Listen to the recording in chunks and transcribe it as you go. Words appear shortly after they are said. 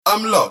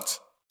I'm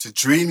locked to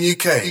Dream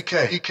UK.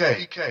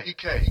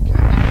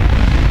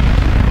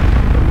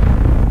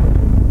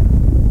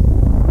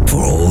 For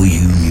all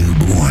you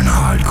newborn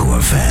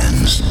hardcore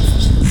fans,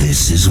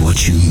 this is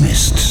what you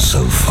missed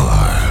so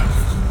far.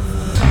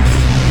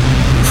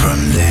 From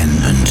then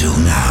until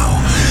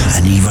now,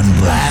 and even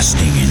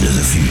blasting into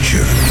the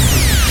future,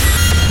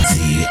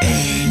 the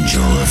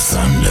Angel of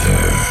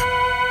Thunder.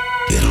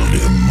 It'll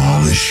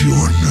demolish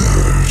your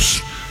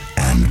nerves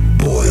and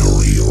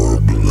boil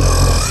your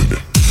blood.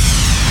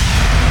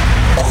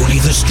 Only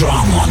the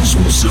strong ones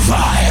will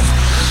survive,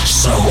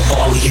 so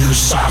all you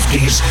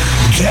softies,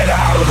 get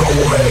out of the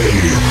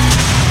way!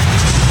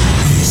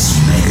 This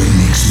mega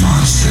mix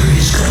monster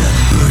is gonna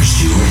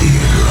burst your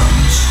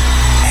eardrums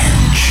and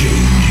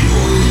change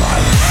your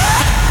life.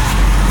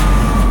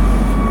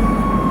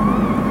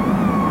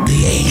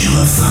 The Angel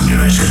of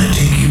Thunder is gonna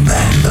take you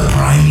back to the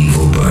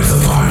primeval birth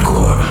of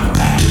hardcore,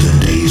 back to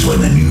the days when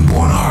the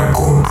newborn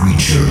hardcore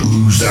creature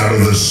oozed out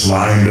of the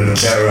slime to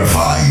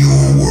terrify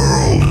your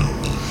world.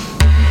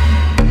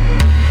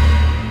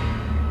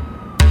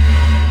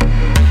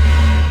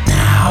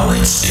 Now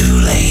it's too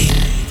late.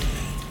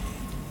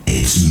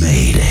 It's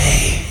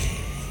Mayday.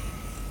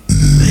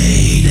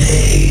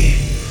 Mayday.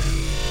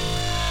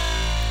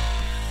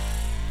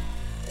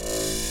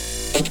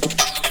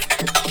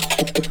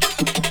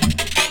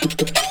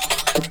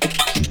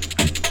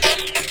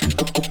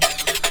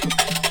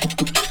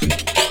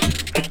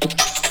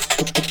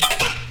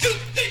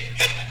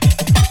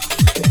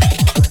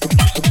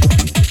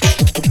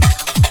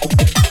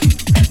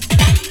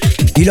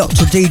 You locked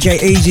to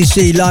DJ Easy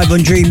C live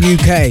on Dream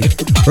UK.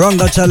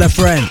 Rongo, tell a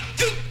friend.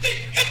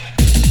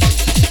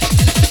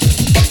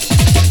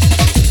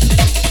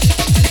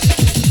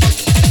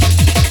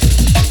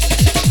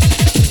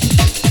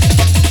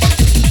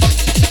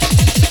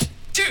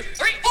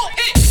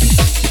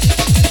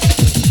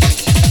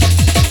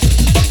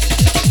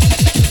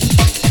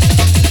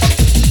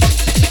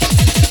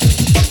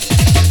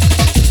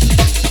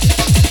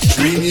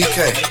 Dream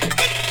UK.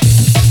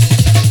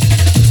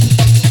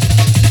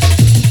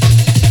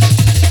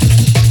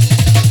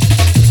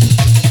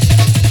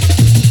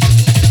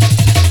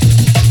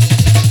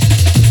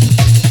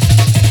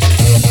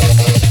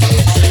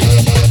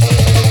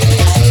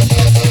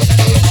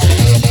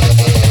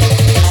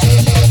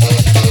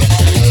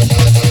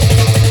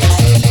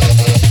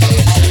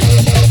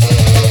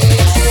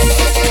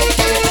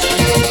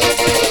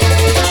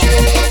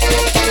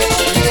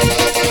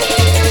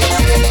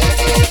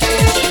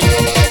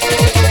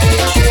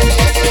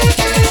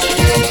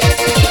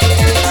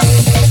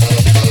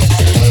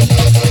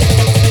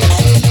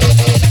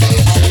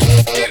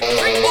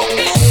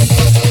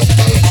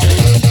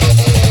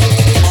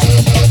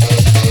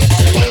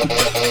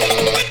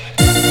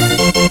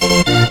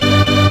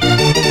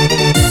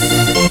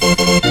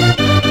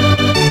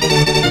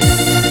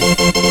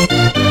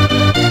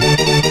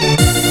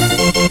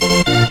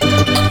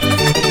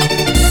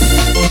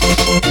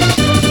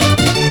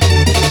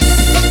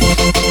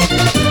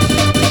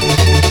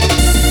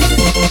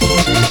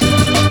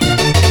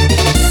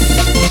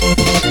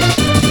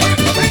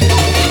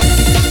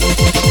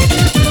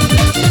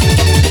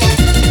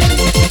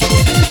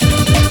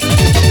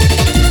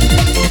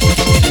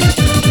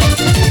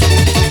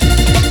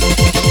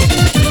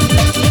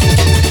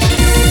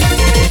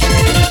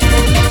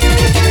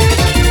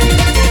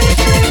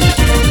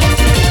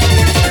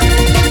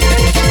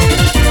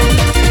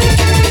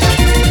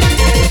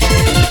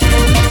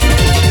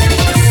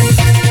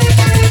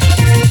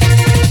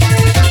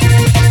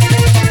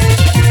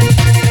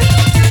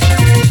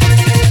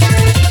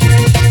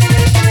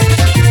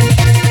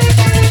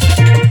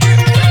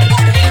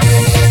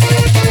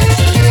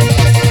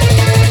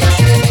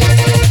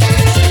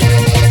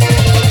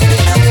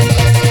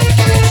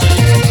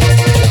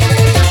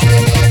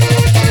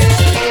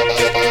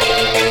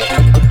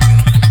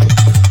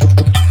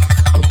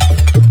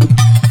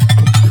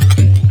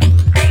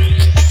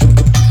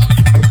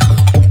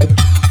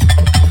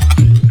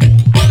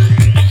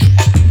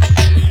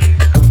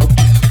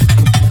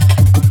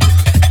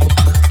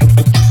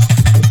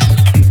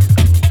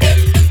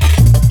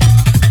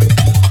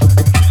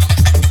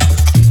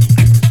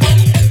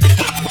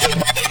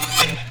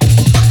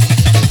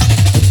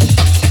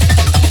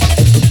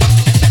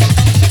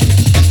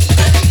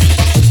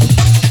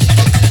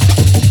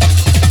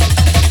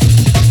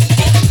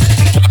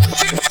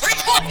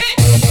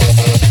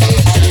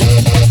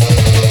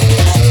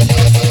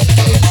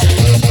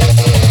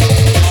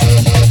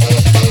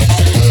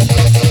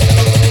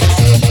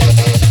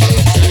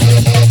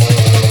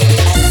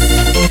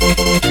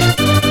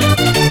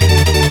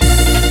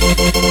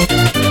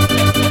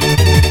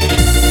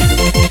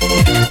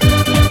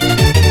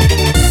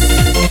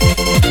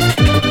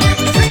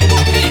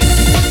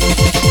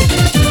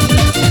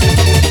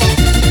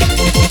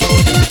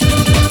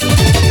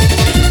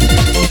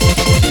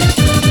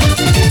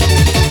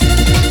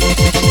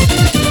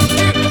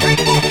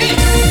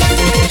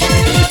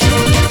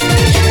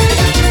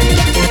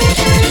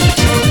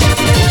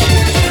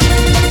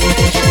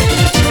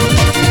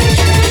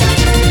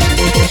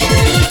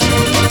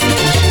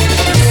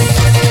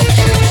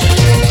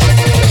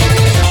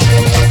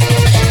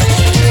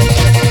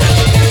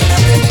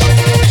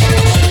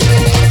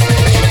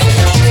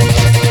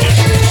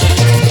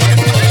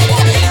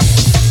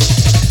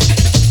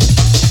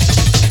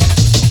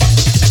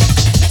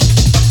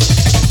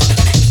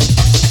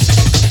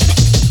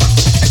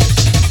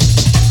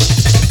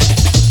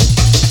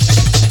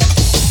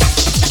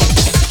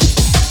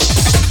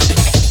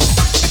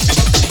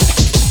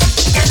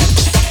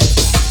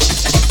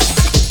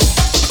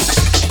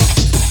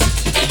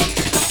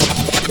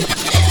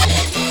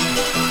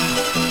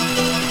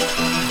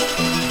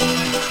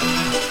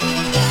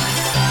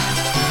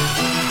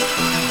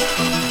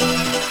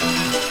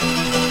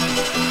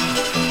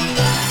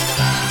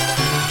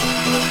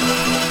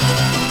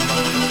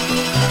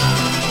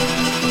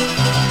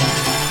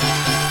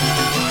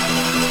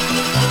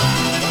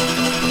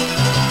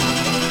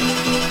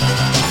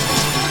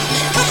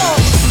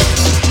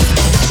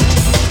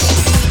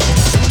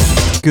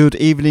 Good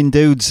evening,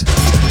 dudes.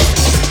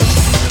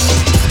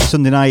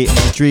 Sunday night,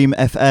 Dream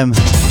FM,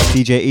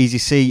 DJ Easy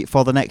C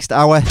for the next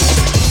hour.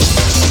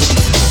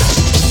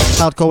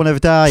 Hardcore Will Never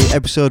Die,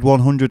 episode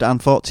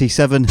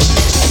 147.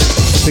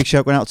 Big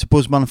shout going out to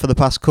Buzzman for the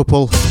past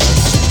couple.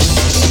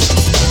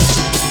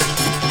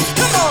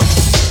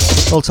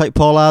 All tight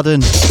Paul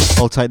Arden,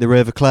 all tight the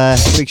Raver Claire.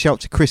 Big shout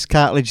to Chris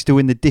Cartledge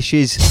doing the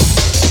dishes.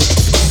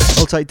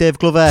 All tight Dave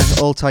Glover,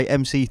 all tight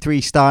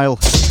MC3 Style.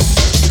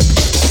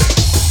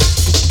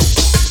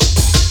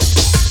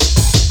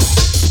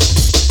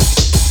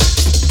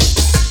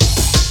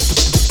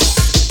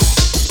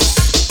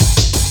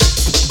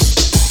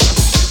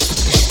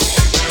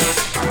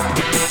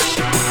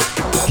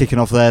 Kicking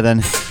off there then,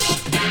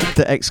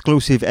 the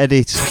exclusive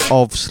edit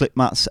of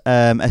Slipmatt's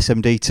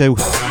SMD2.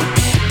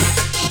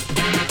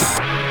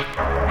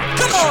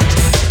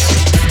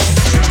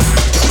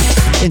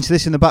 Into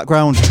this in the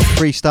background,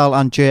 Freestyle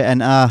and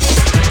JNR,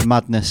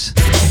 Madness.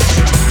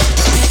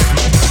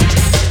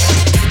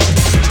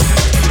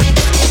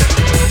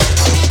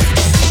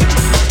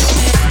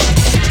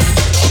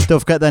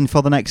 Don't forget then,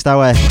 for the next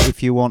hour,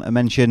 if you want a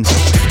mention,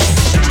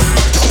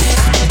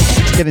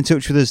 get in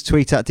touch with us,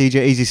 tweet at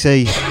DJ Easy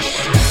C.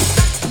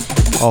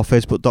 Or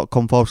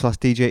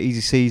facebook.com/DJ Easy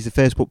C is the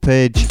Facebook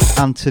page,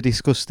 and to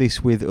discuss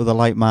this with other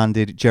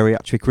like-minded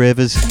geriatric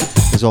ravers,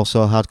 there's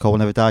also a Hardcore Will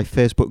Never Die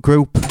Facebook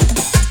group.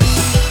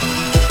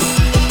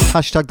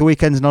 Hashtag the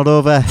weekend's not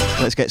over,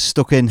 let's get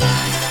stuck in.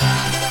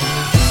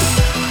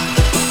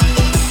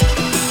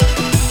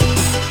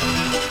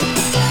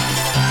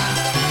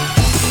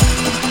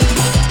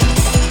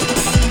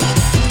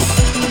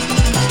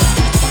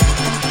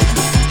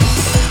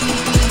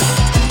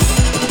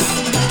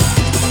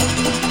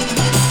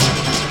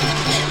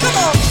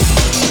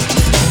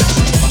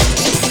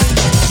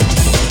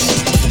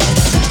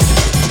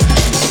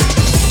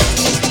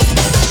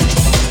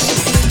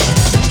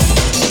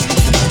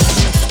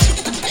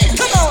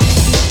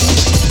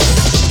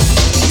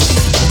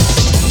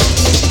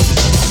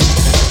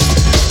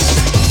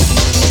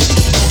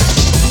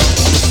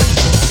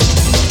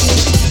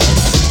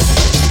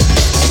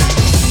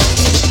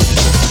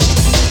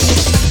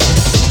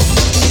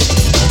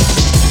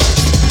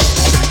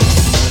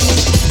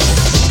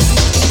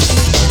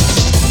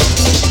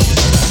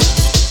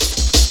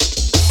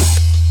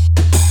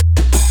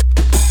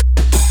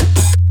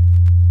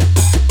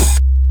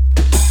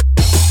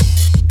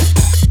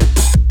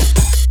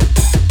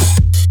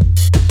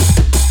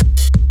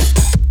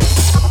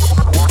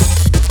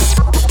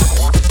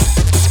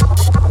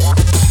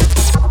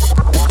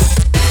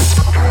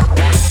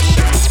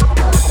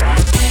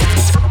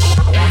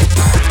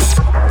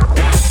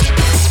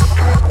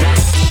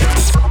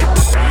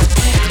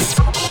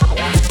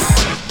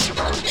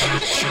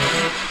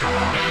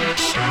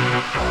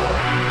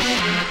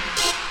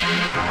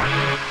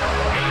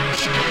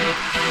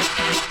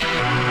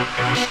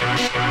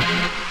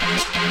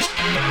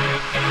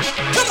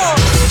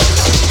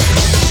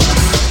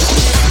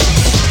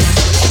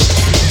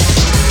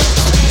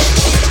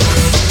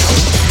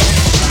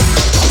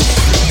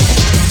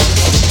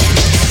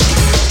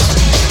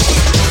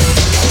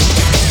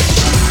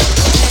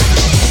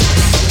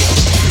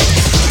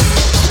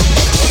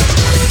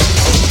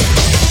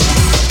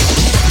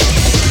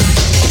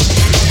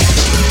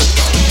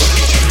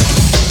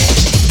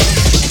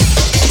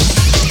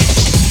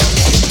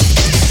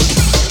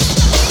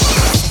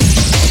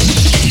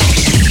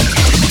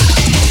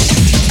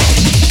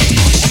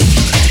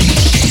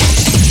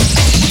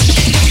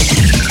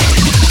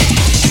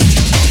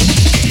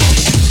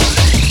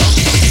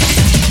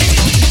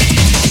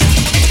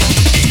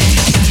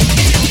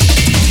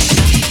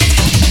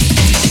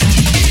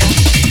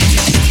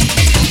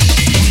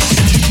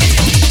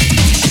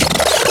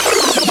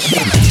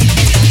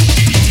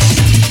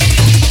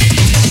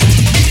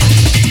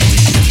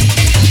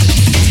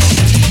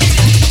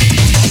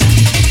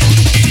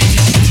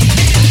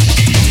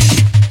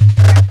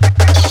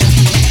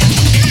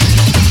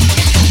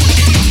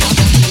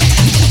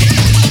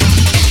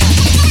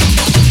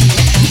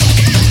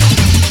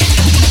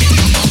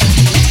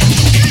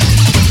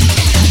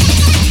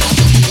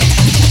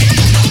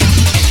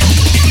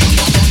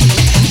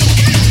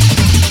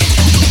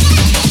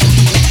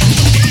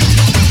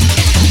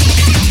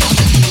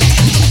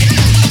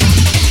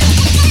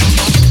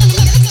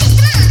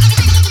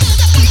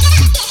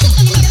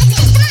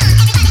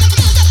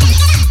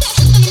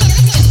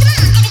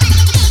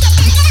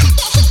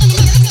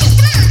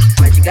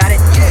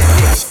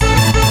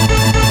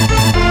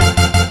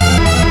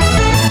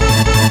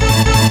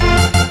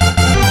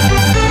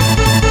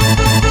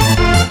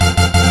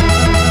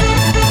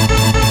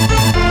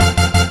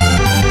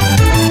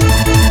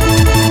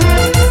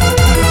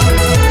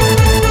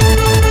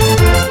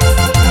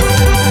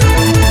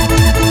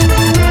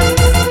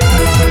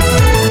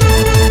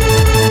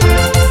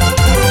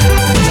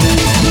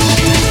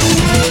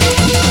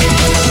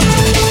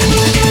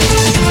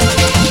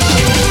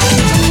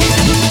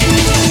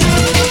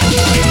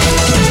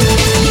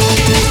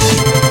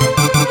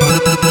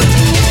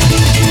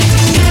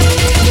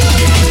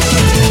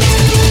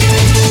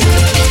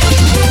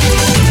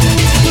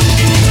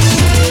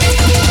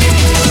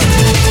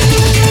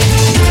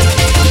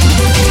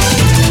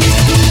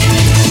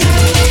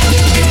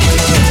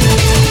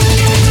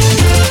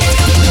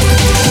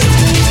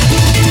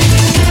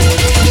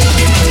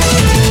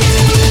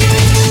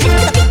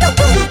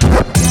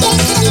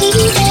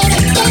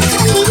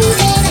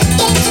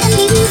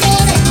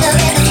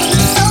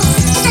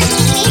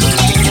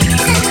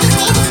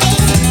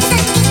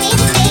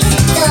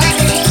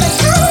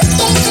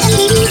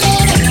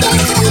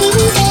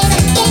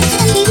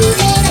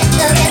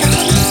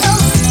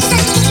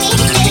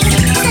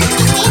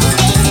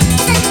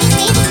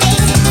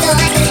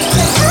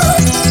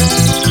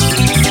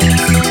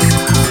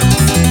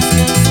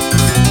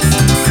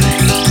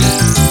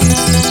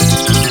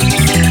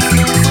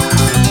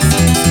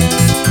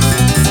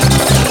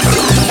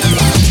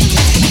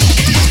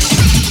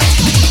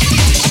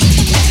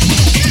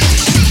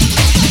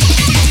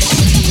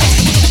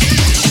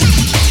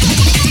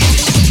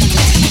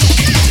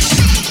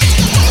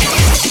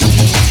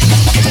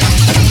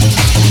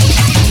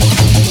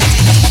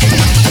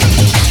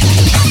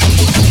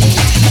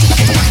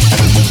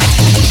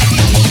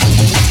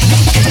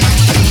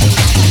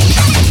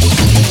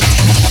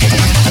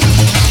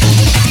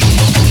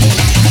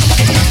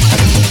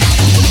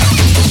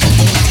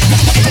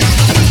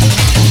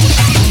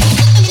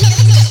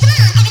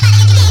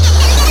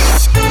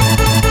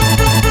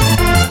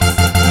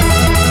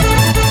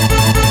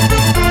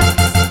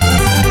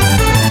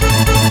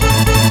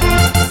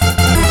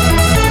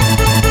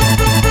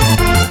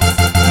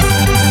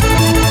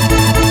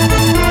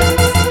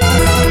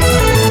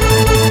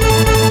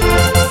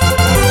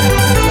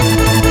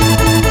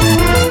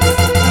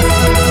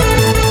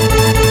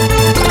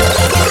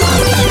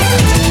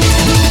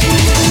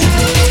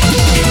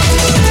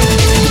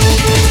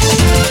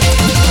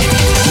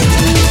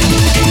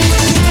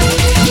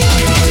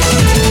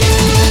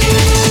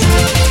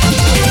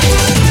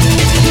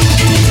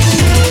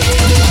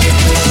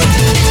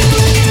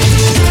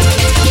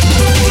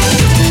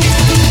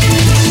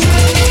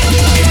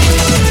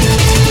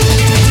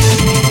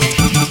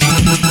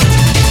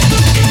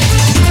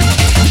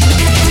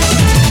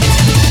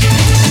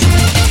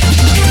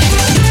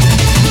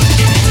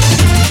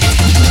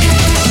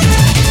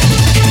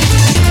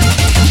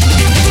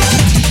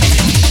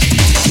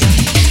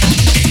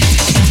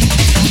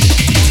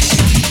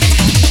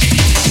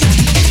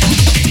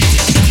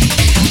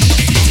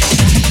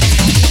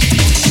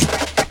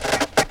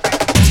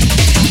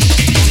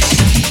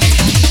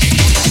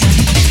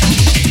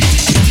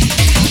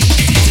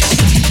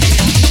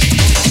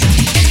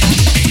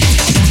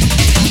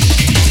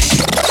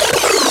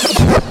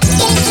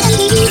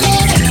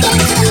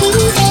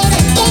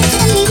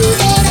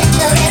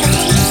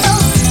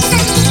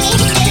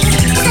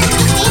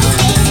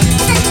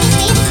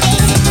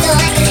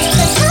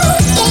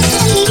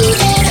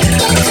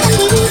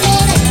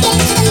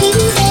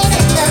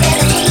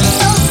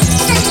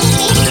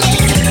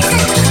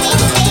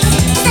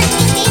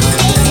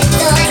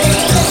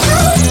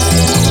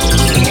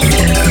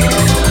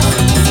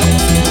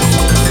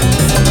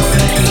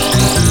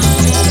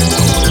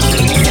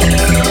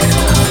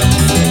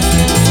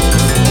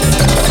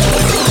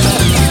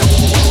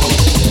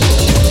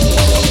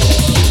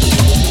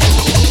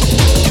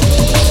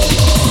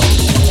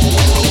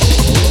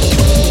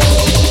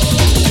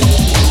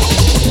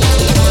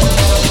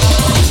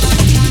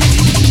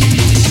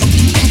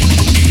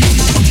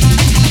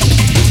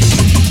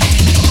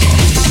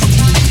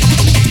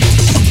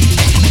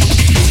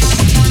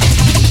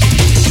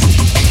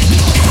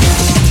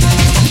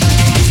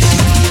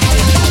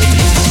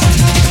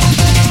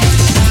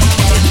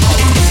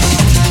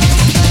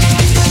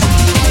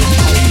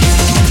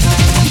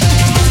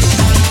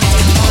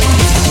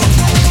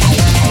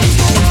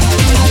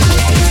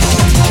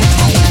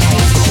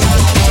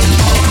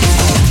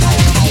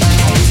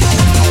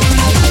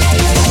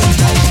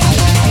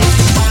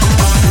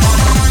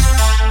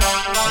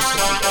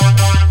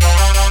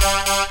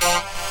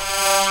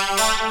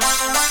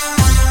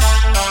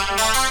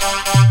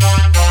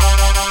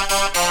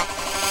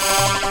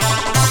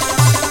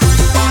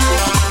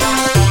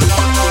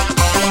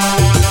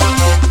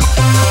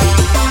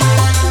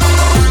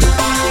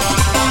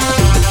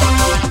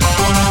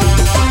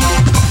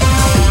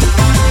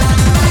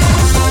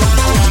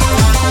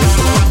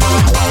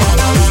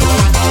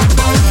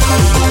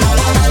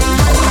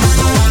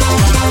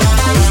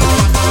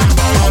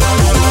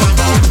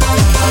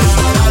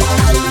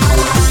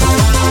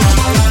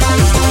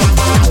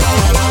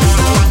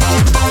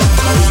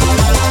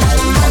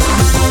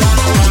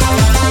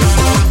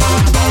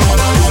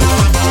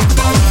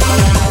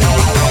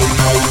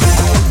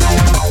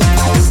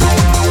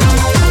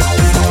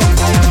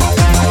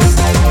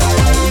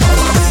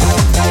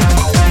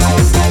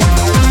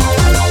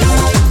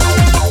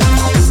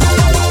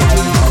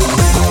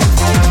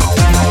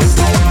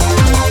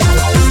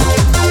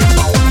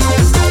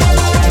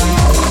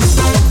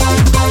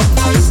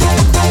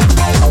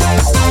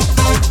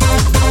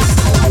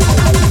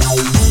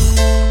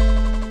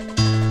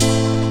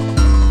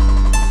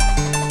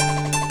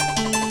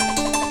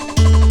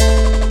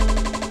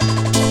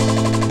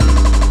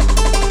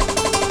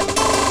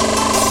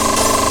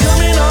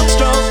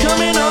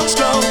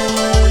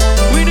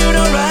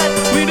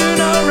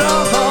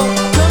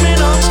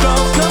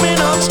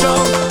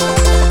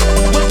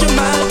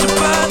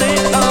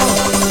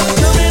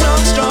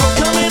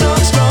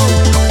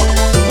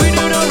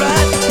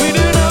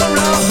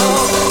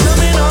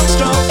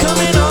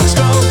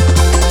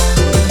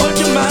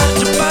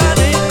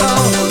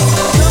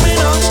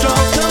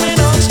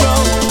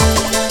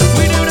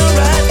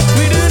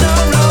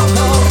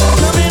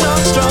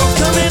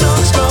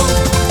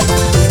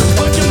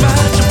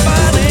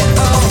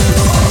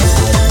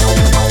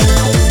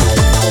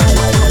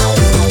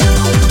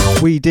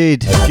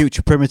 did.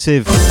 Future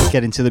Primitive,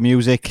 get into the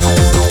music.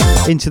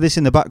 Into this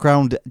in the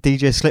background,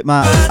 DJ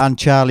Slipmat and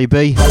Charlie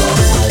B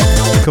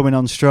coming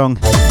on strong.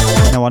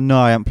 Now I know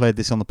I haven't played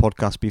this on the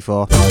podcast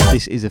before.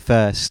 This is a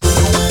first.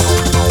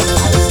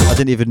 I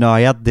didn't even know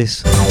I had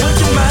this.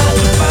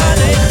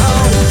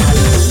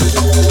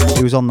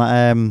 It was on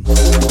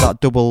that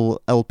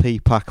double LP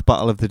pack,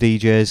 Battle of the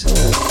DJs.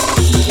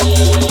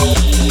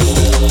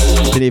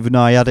 Didn't even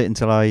know I had it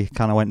until I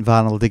kind of went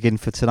vinyl digging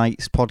for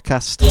tonight's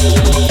podcast.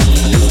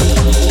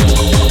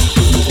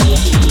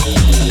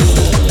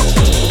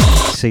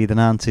 See the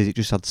 90s, it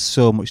just had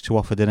so much to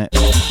offer, didn't it?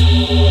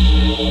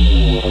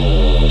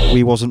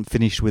 We wasn't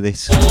finished with it.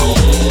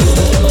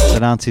 The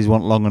 90s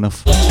weren't long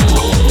enough.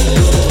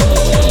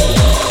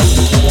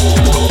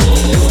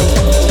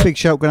 Big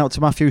shout going out to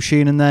Matthew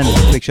Sheenan then.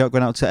 Big shout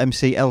going out to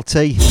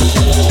MCLT.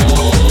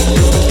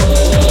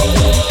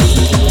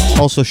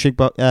 Also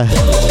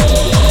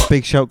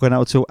big shout going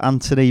out to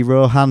Anthony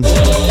Rohan.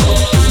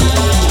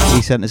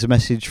 He sent us a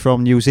message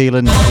from New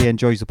Zealand. He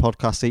enjoys the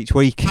podcast each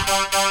week.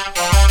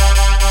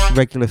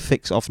 Regular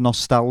fix of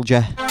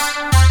nostalgia,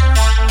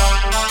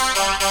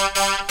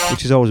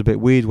 which is always a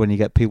bit weird when you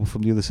get people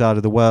from the other side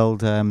of the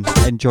world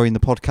enjoying the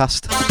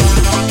podcast.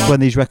 When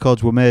these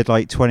records were made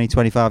like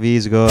 20-25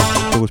 years ago,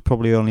 they was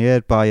probably only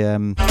heard by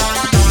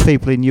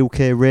people in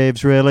UK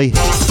raves really.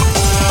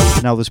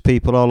 Now there's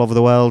people all over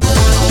the world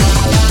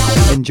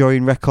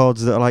enjoying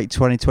records that are like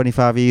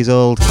 20-25 years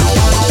old.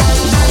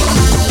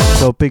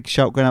 So big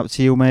shout going out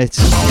to you, mate.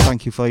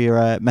 Thank you for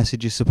your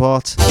message of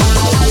support.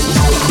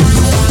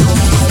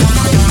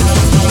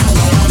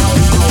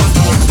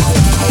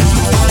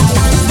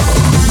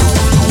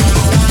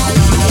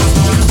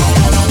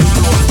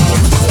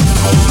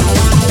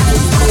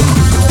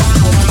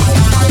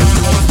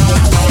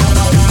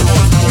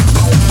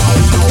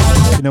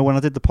 You know, when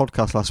I did the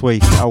podcast last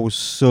week, I was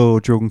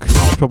so drunk.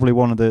 It's probably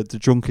one of the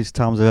drunkest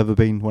times I've ever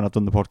been when I've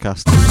done the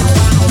podcast.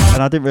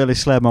 And I didn't really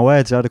slur my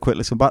words. I had a quick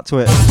listen back to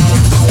it.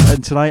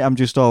 And tonight I'm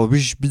just all... And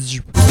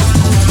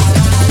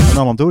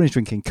all I'm doing is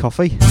drinking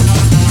coffee.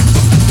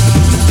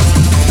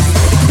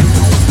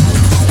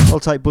 I'll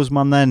take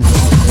Buzzman then.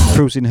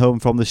 Cruising home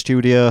from the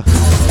studio.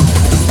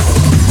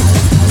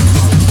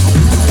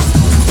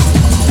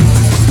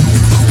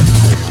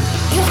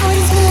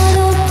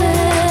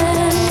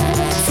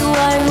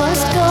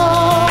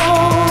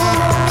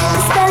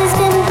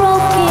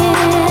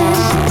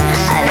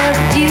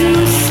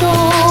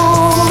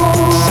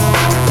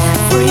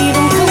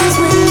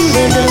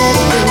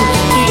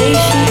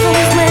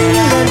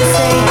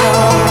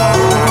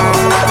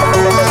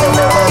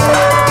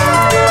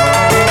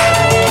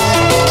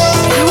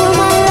 You were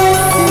my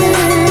lesson.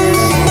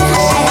 I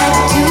had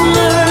to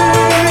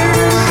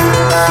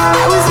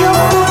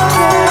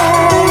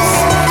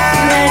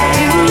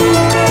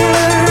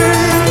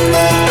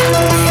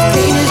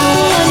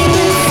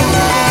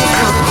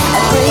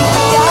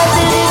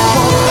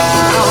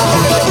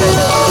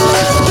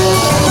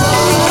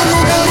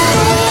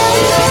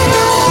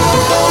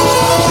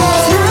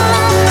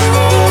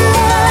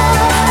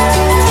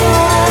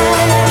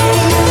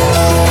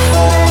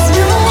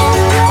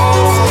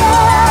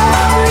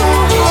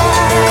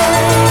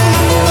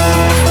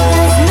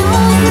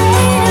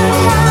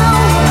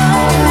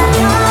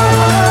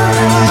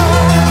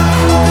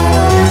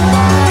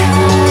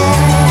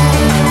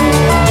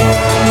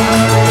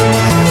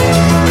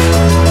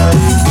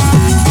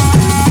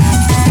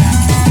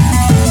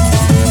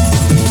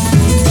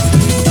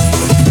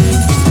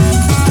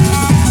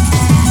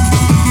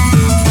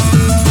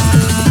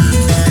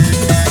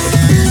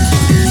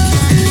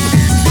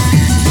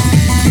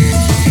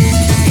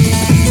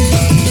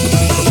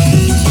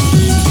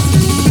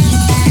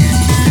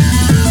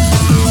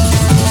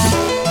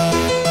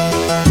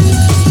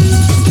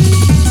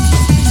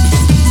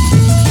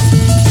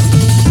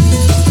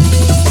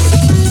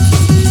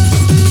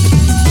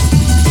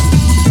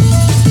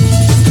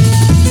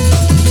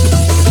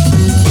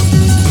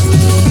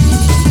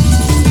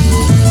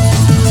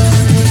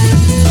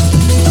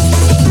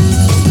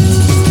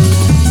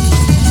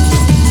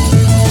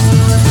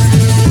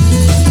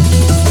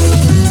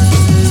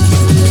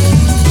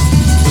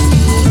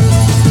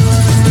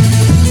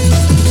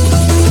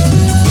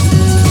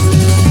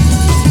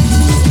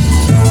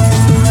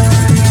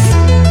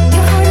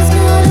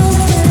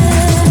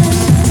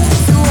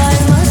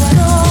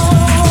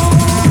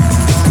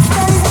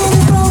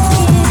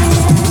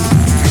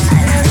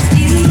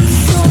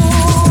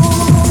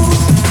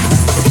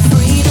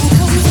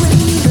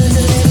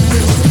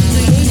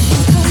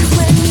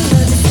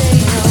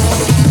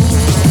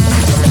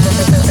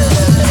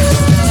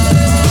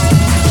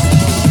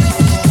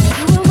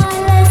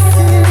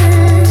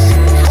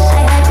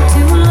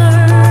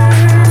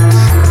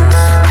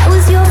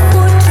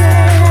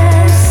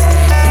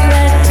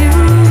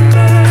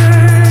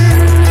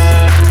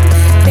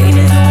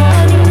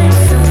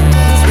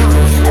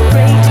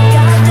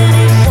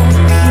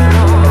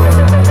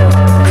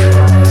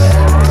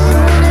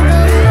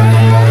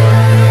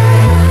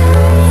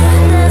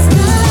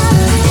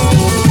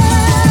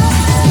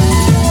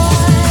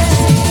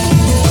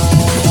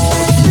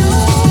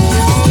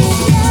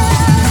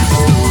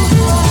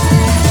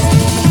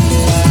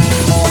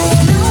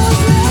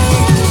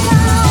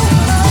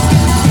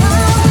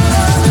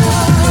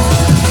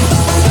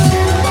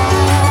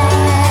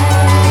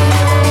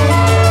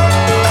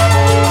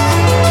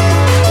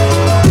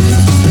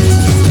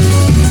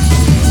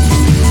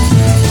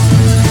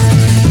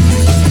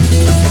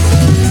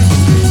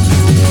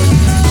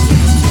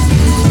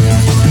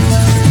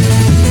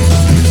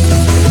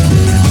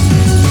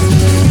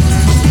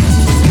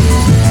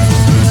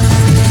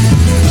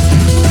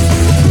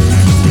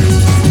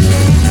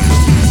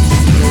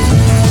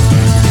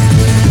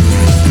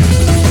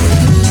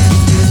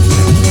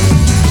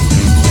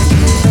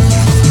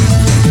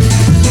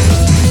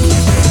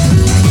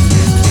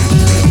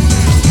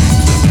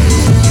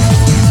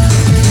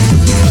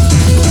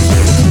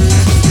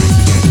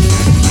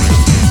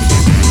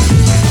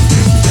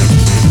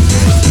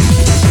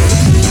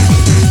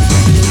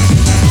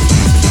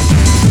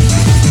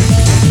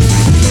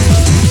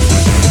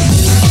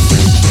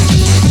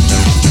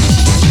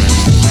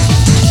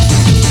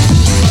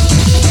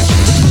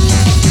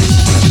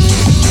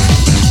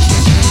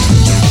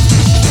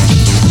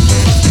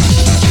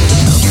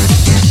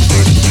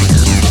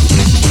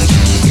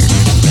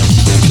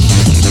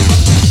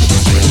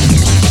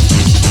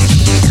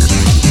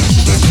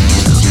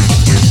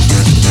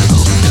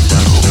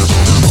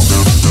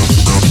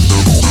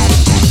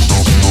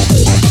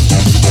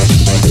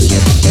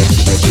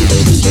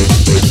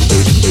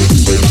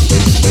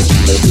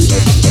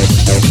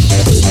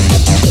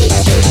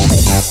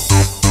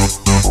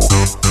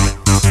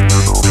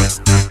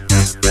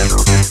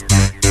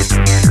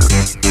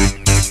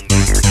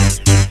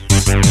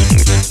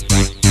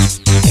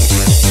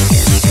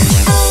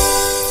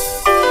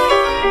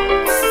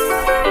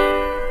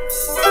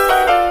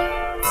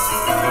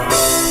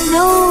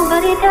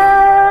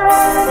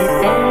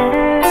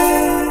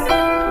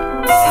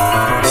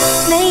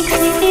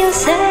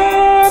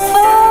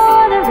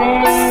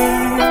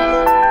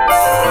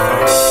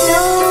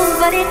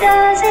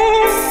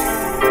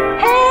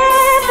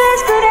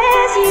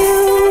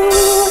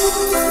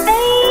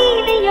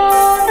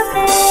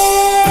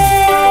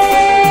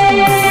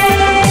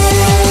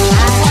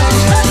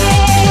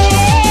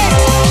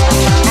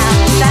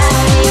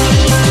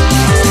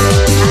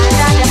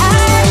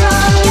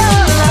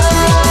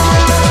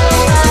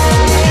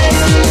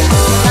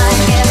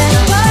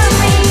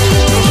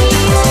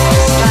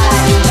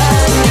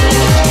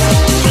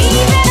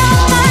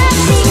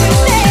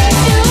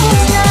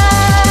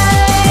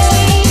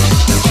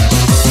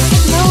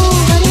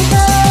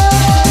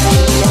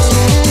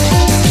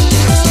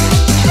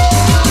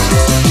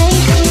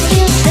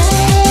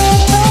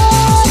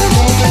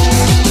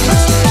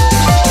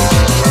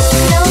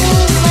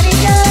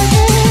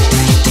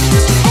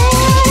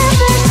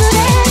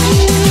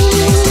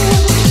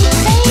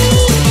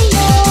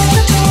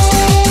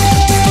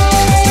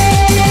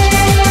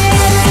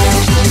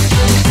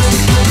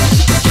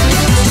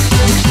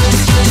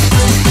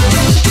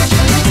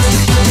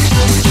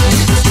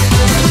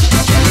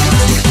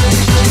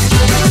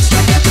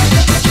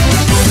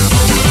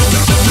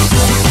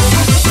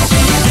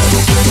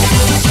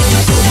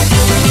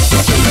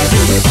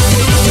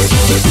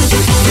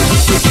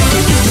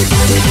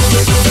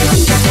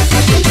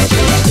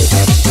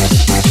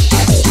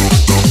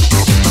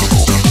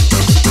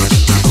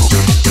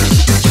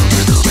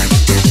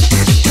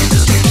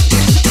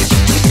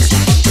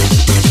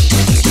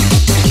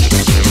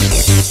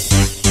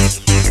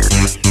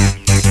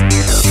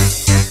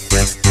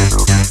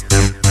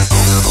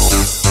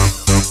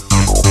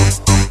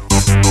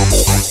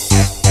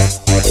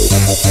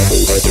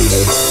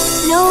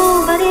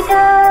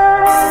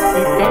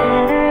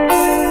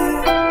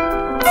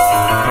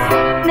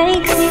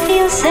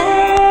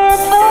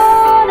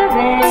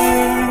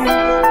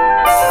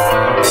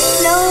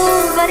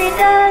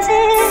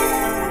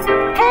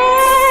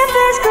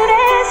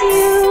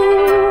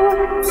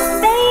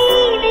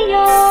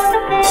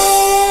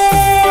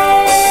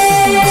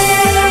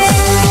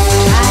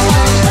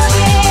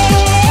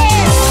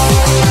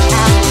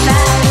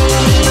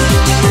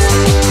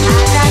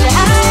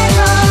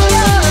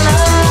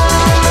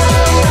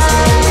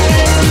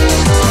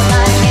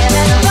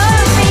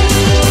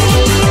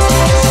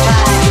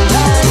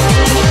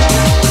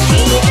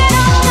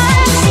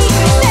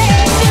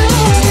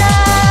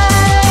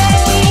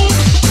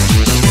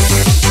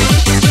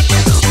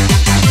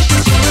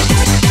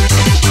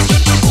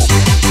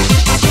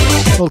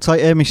Hold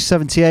tight, Amish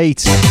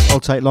 78.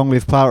 Hold tight, Long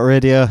Live Pirate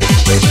Radio.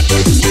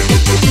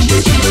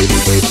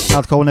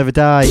 Hardcore Will Never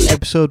Die,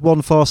 episode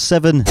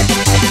 147,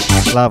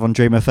 live on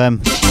Dream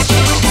FM.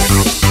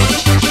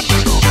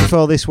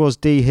 Before this was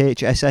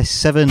DHSS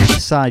 7,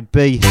 side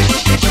B.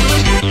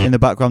 In the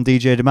background,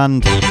 DJ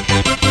Demand.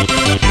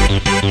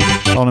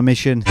 On a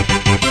mission.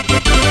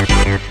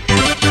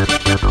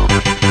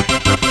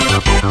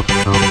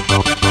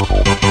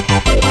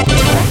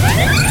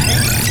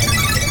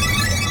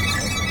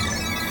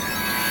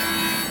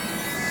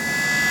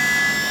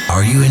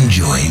 Are you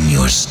enjoying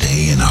your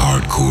stay in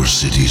Hardcore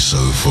City so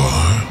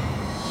far?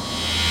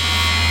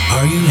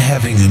 Are you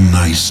having a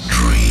nice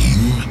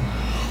dream?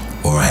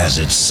 Or has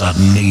it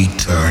suddenly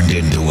turned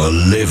into a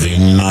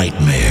living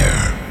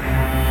nightmare?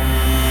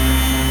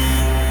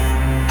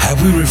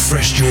 Have we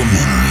refreshed your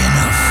memory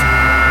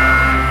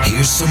enough?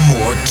 Here's some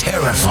more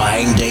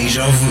terrifying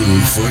deja vu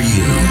for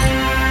you.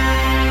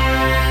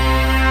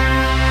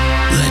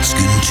 Let's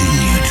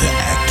continue to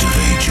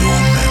activate your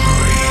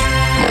memory.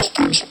 Lost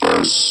in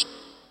space.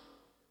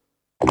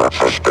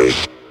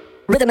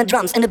 Rhythm and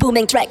drums in the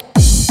booming track.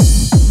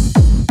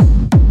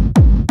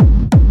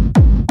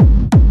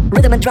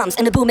 Rhythm and drums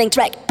in the booming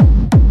track.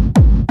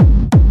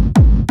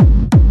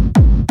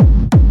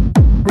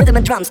 Rhythm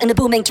and drums in the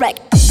booming track.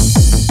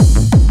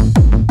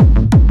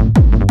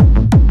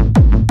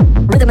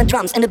 Rhythm and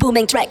drums in the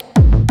booming track.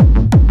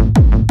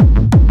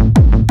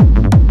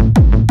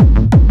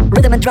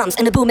 Rhythm and drums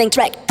in the booming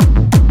track.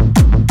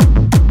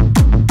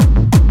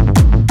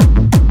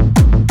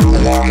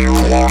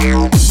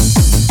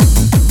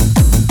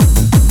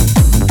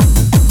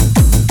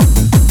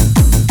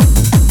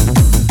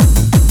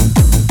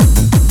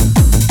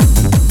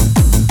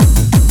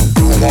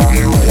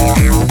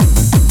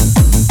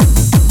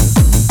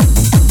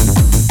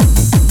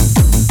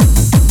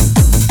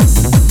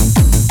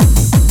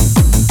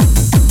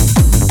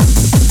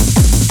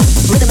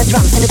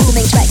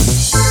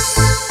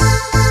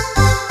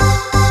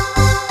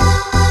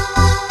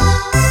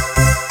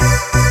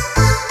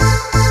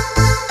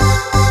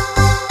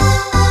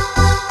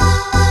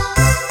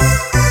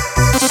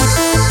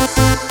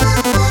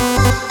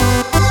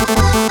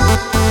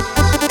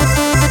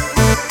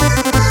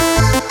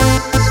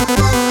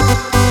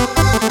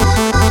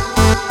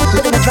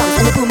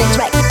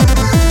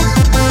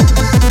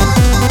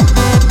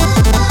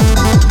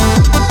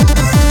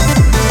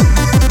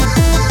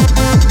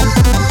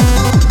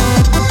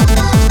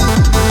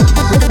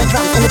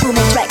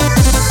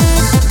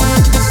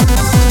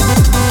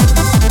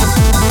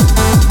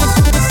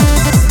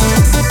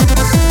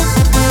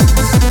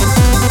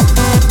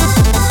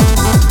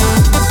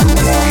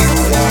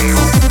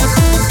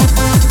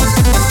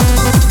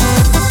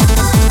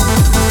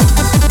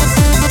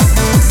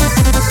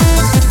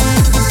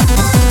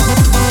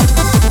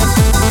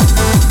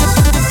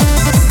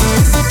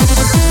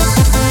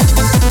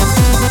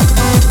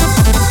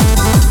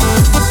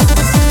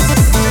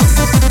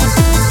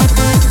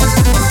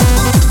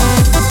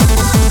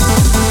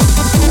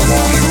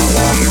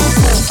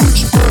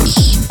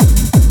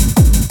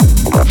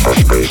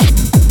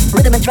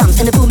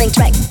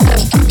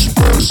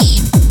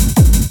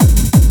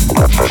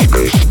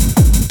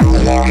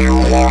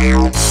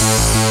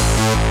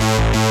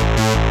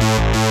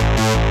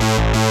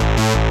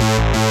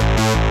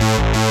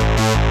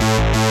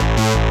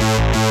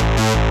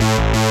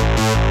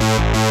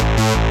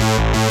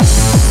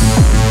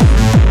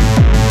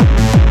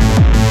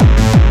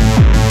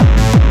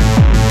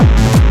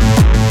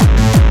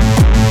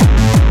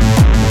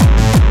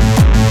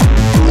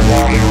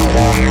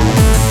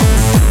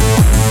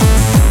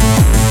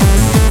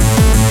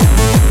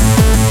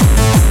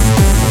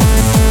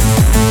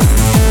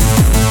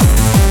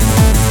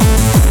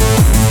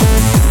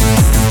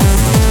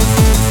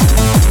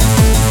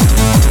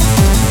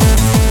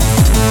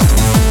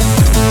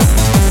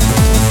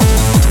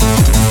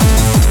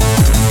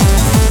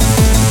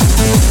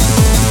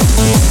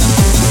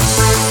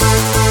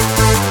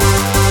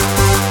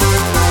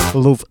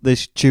 Love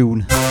this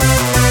tune.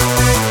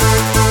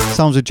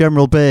 Sounds of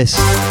General Bass,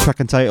 track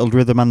entitled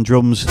Rhythm and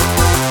Drums. I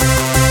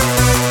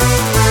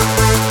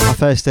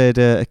first heard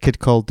a kid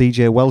called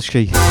DJ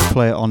Welshie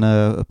play it on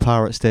a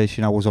pirate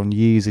station I was on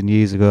years and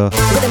years ago.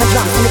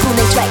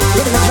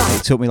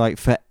 It took me like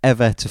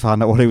forever to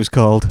find out what it was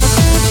called.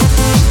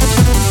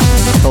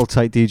 Hold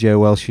tight, DJ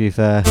Welshie, if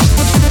I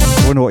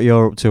wonder what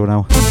you're up to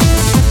now.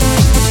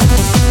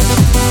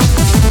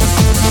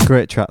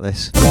 Great track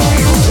this.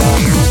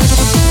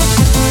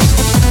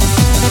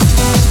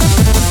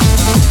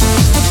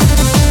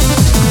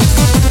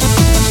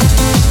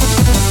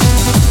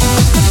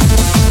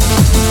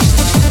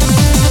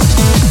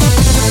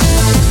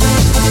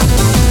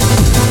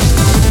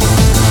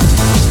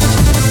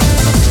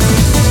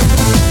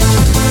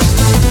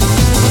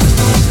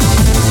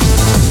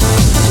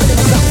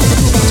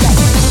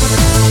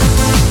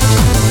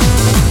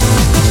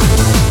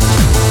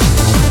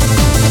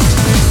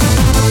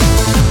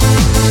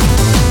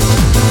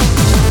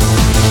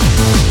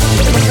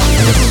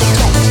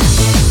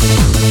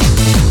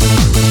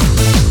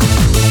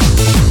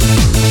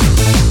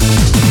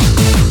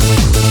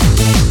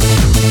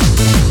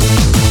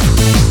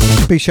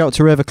 Big shout out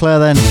to Reva Claire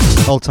then,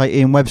 hold tight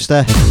Ian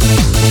Webster.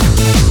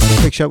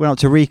 Big shout out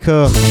to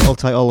Rico, hold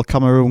tight all the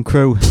Cameroon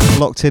crew.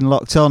 Locked in,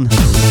 locked on.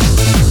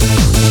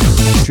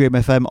 Dream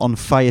FM on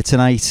fire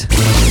tonight.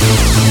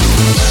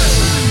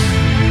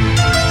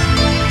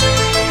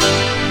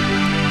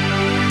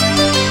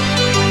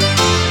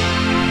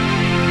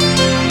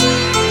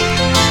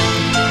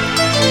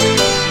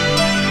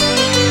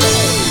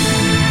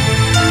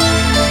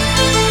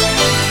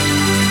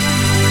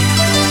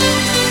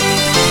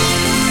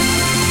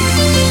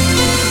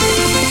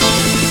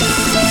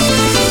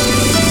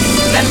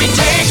 Let me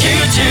take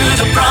you to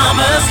the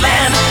promised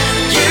land.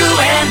 You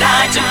and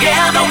I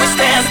together we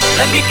stand.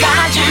 Let me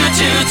guide you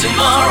to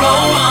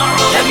tomorrow.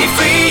 Let me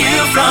free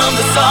you from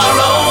the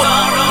sorrow.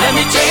 Let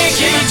me take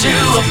you to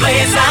a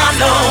place I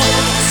know.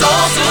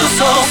 Soul to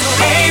soul,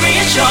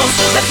 baby it shows.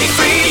 Let me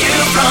free you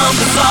from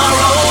the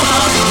sorrow.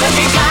 Let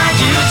me guide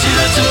you to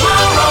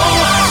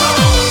tomorrow.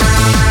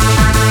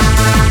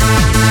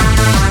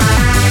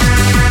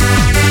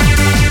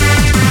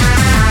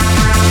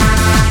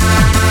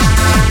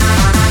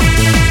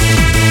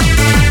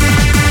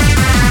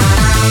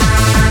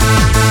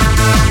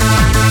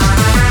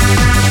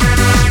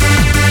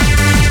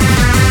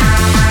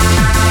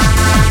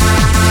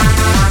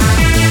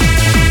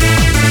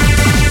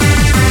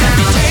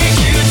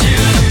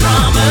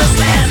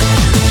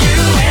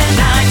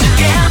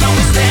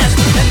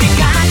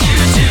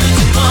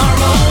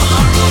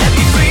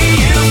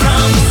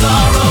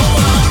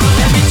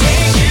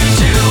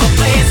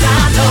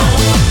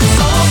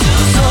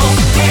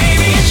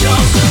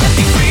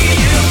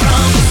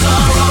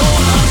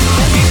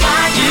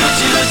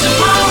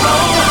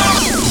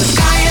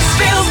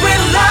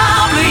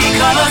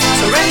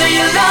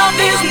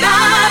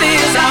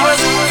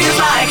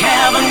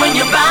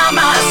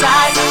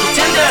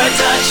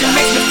 Touch and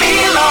makes me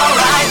feel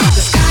alright. The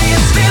sky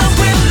is filled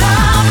with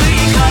lovely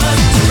colors.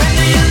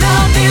 Surrender your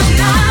love, this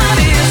night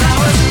is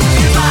ours.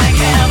 Feels like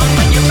heaven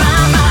when you're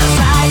by my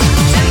side.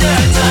 Tender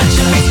touch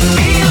and makes me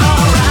feel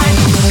alright.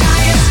 The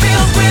sky is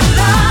filled with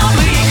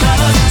lovely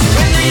colors.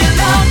 Surrender your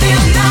love,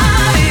 this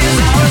night is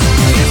ours.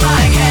 Feels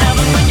like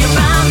heaven when you're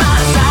by my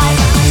side.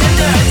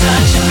 Tender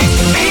touch and makes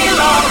me feel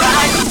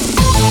alright.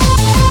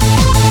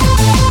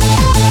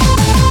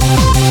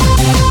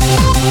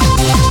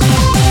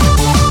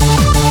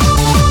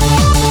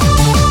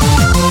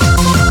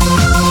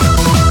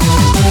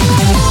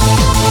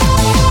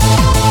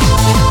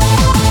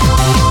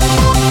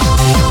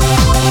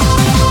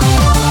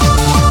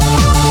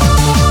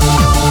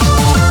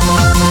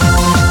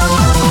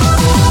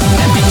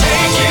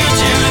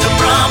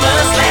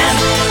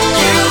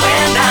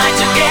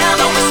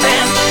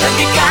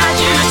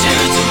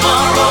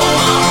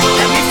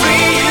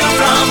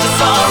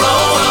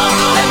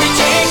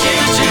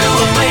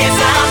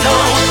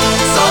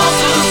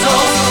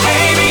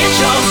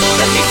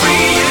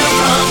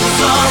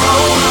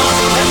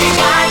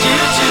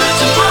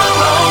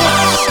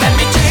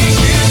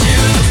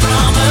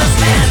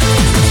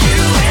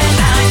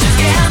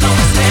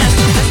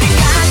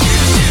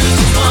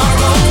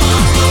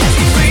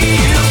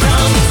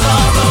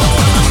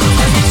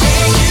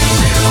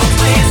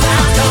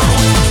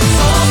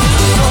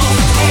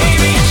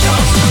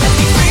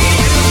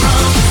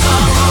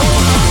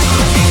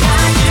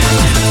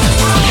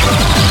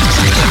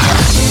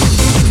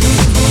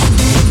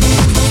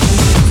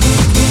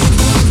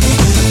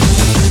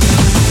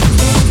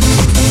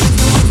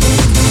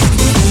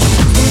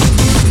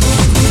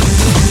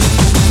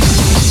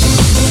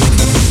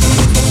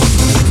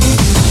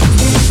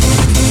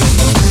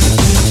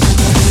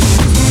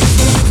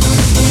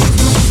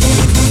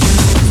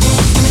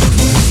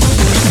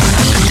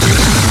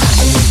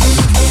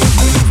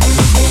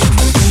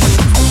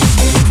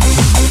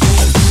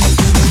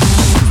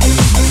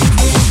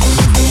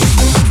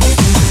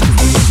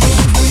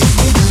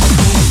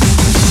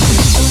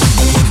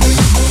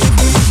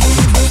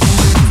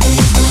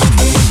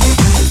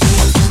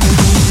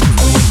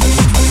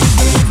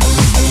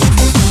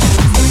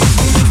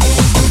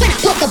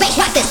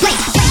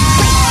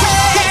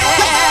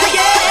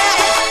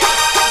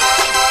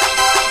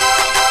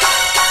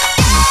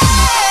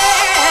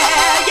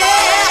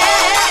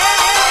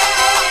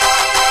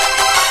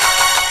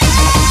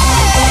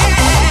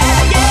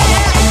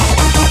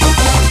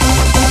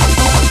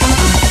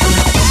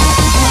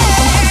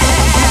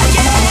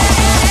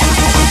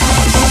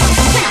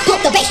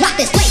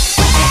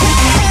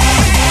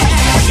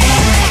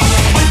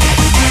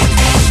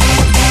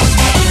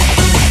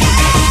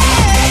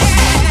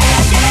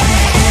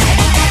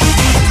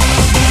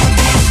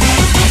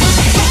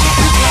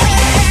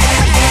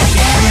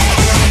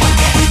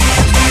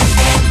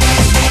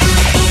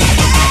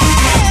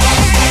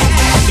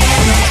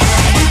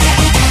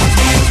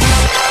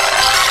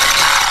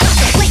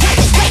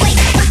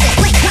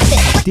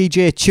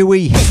 DJ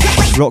Chewy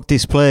rocked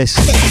this place.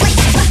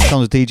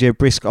 Sounds DJ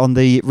Brisk on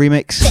the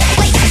remix.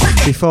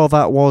 Before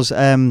that was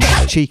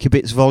Cheeky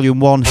Bits Volume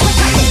 1.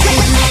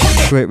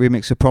 Great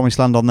remix of Promised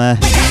Land on there.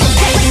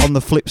 On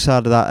the flip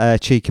side of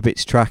that Cheeky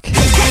Bits track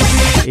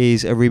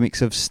is a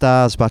remix of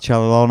Stars by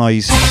Charlie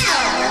Lawnoise.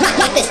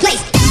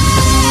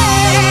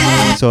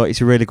 So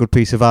it's a really good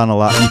piece of vinyl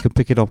that. You can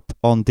pick it up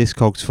on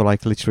Discogs for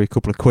like literally a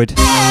couple of quid. You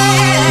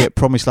get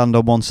Promised Land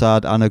on one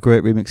side and a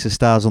great remix of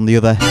Stars on the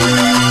other.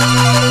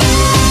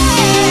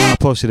 I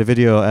posted a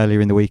video earlier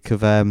in the week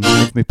of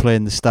me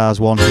playing the Stars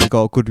one. I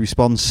got a good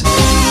response.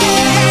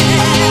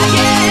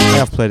 I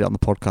have played it on the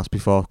podcast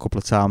before a couple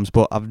of times,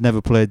 but I've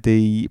never played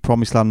the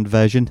Promised Land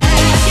version.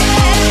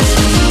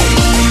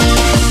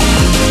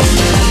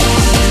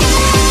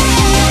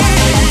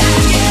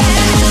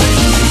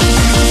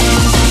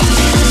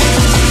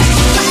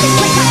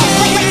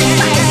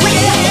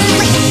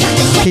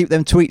 Keep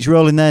them tweets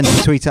rolling then.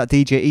 Tweet at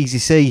DJ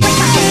EasyC.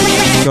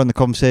 Join the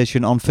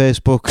conversation on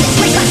Facebook.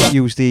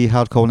 Use the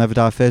Hardcore Never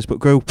Die Facebook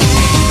group.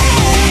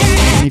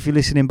 And if you're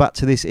listening back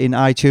to this in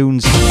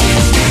iTunes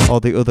or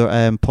the other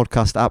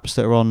podcast apps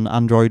that are on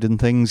Android and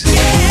things,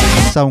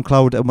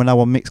 SoundCloud, and we're now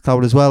on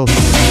Mixcloud as well.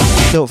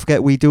 Don't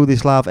forget we do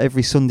this live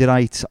every Sunday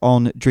night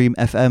on Dream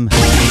FM.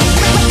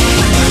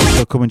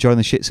 So come and join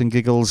the shits and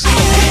giggles.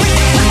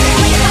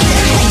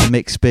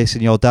 Make space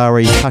in your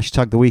diary.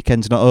 Hashtag the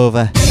weekend's not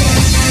over.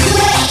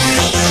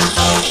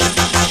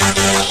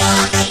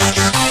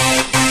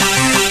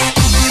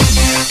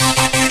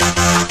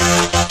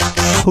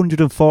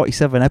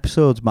 147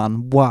 episodes,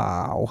 man.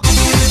 Wow.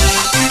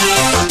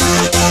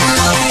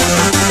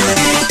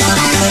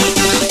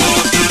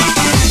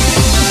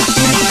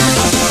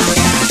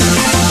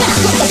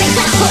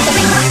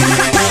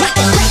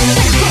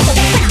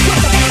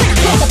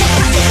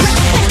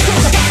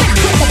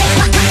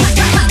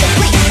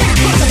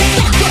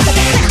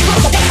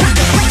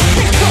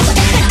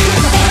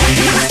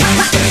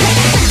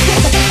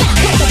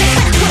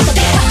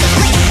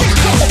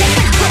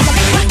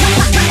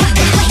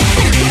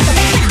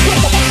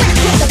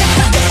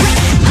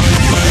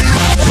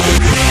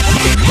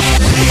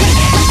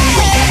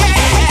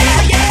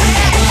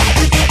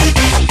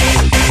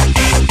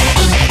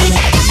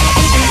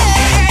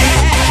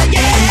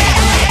 Yeah.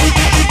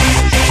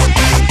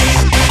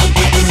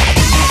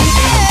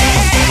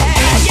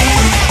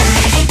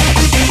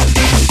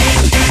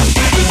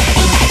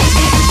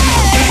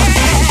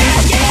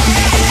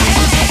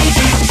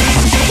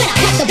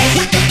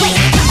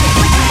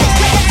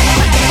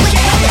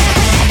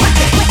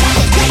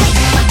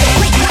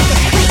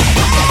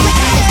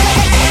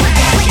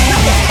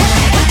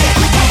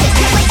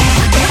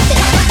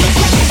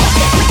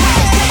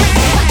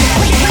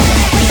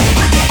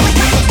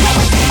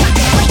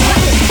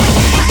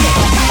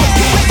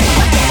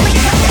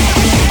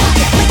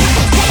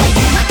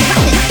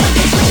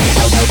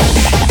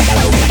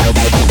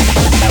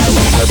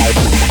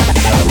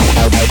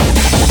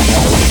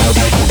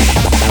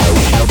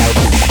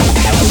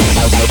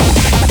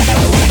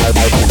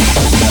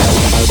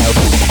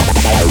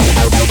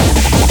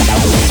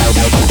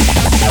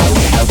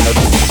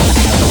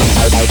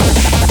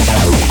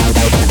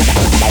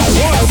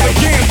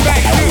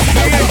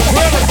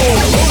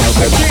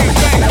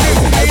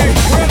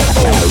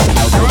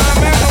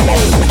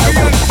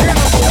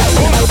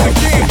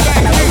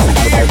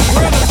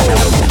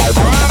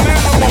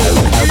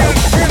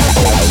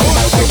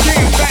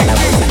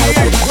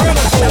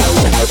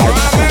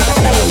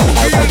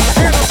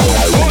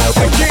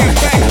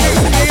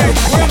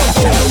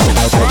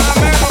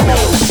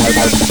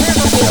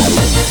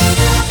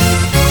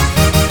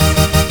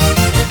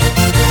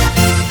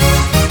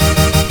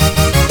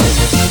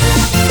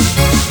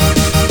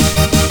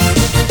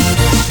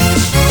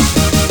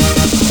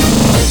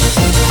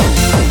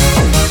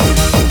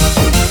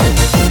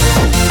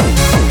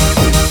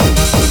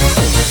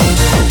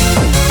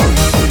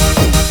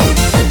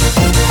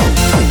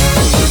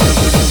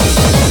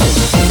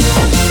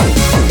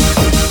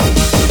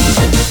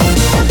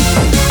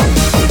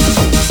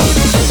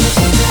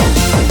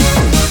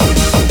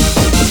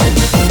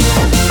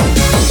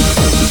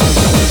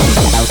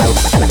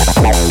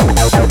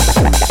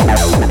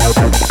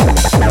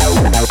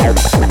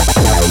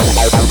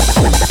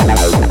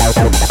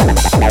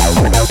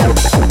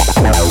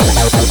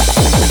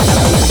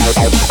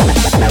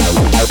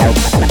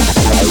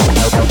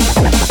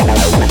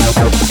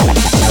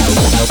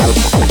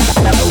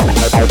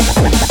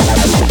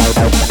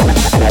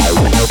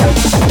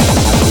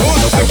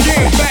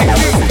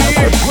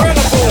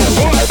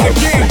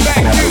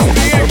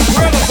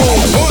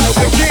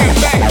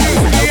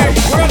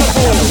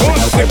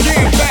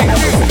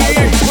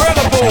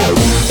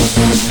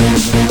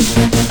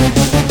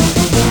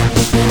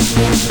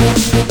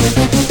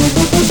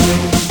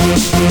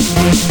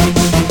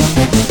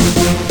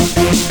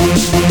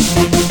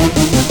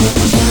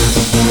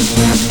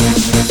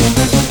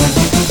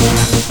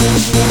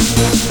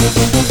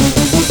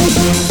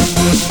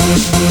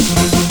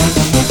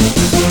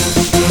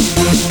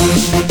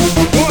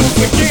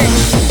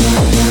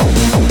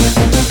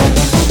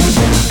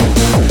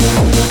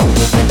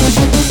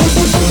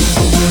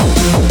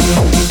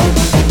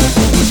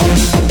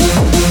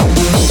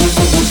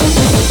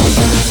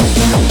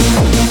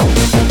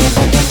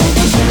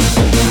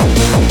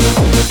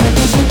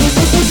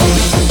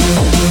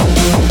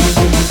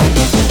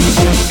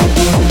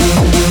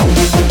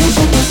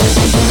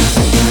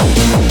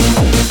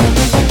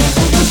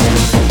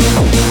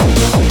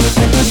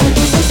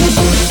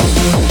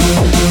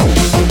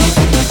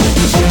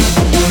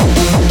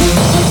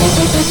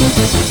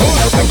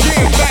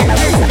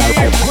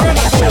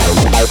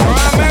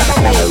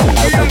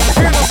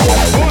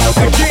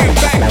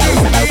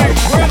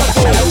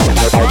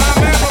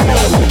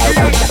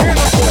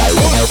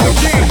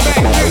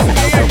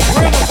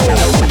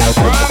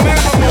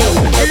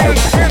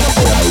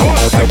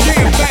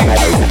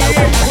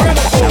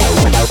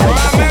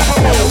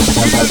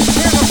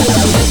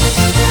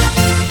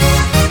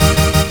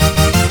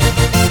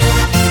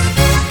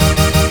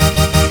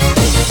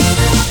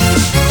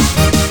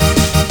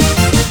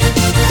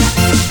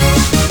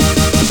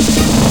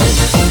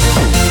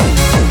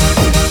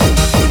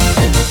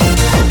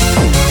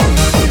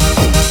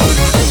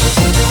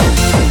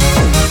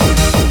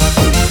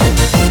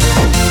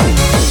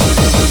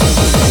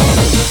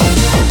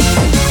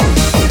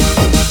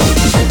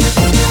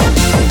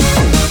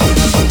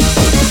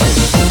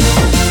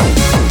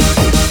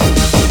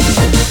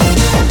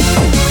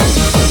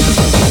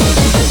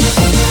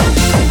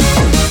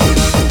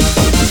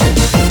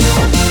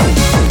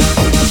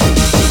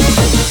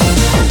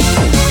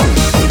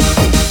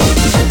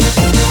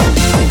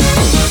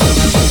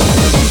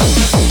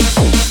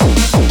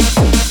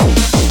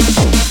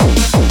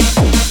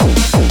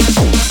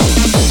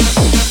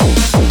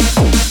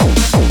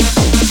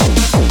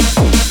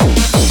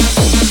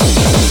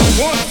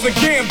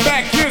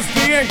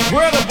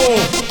 incredible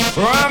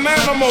rhyme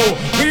animal,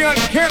 the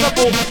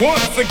uncannibal.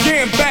 Once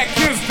again, back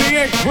is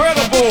the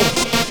incredible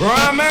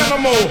rhyme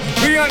animal,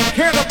 the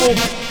uncannibal.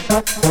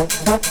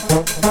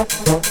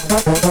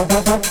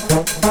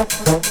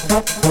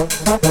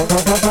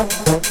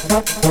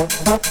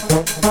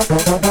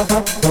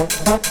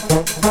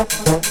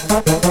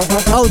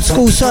 Old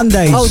School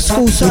Sundays. Old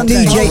School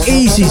Sundays. DJ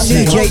Easy.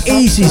 DJ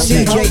Easy.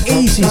 DJ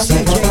Easy.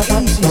 DJ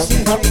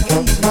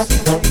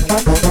Easy.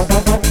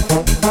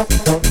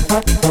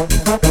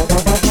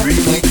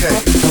 Dream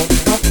UK.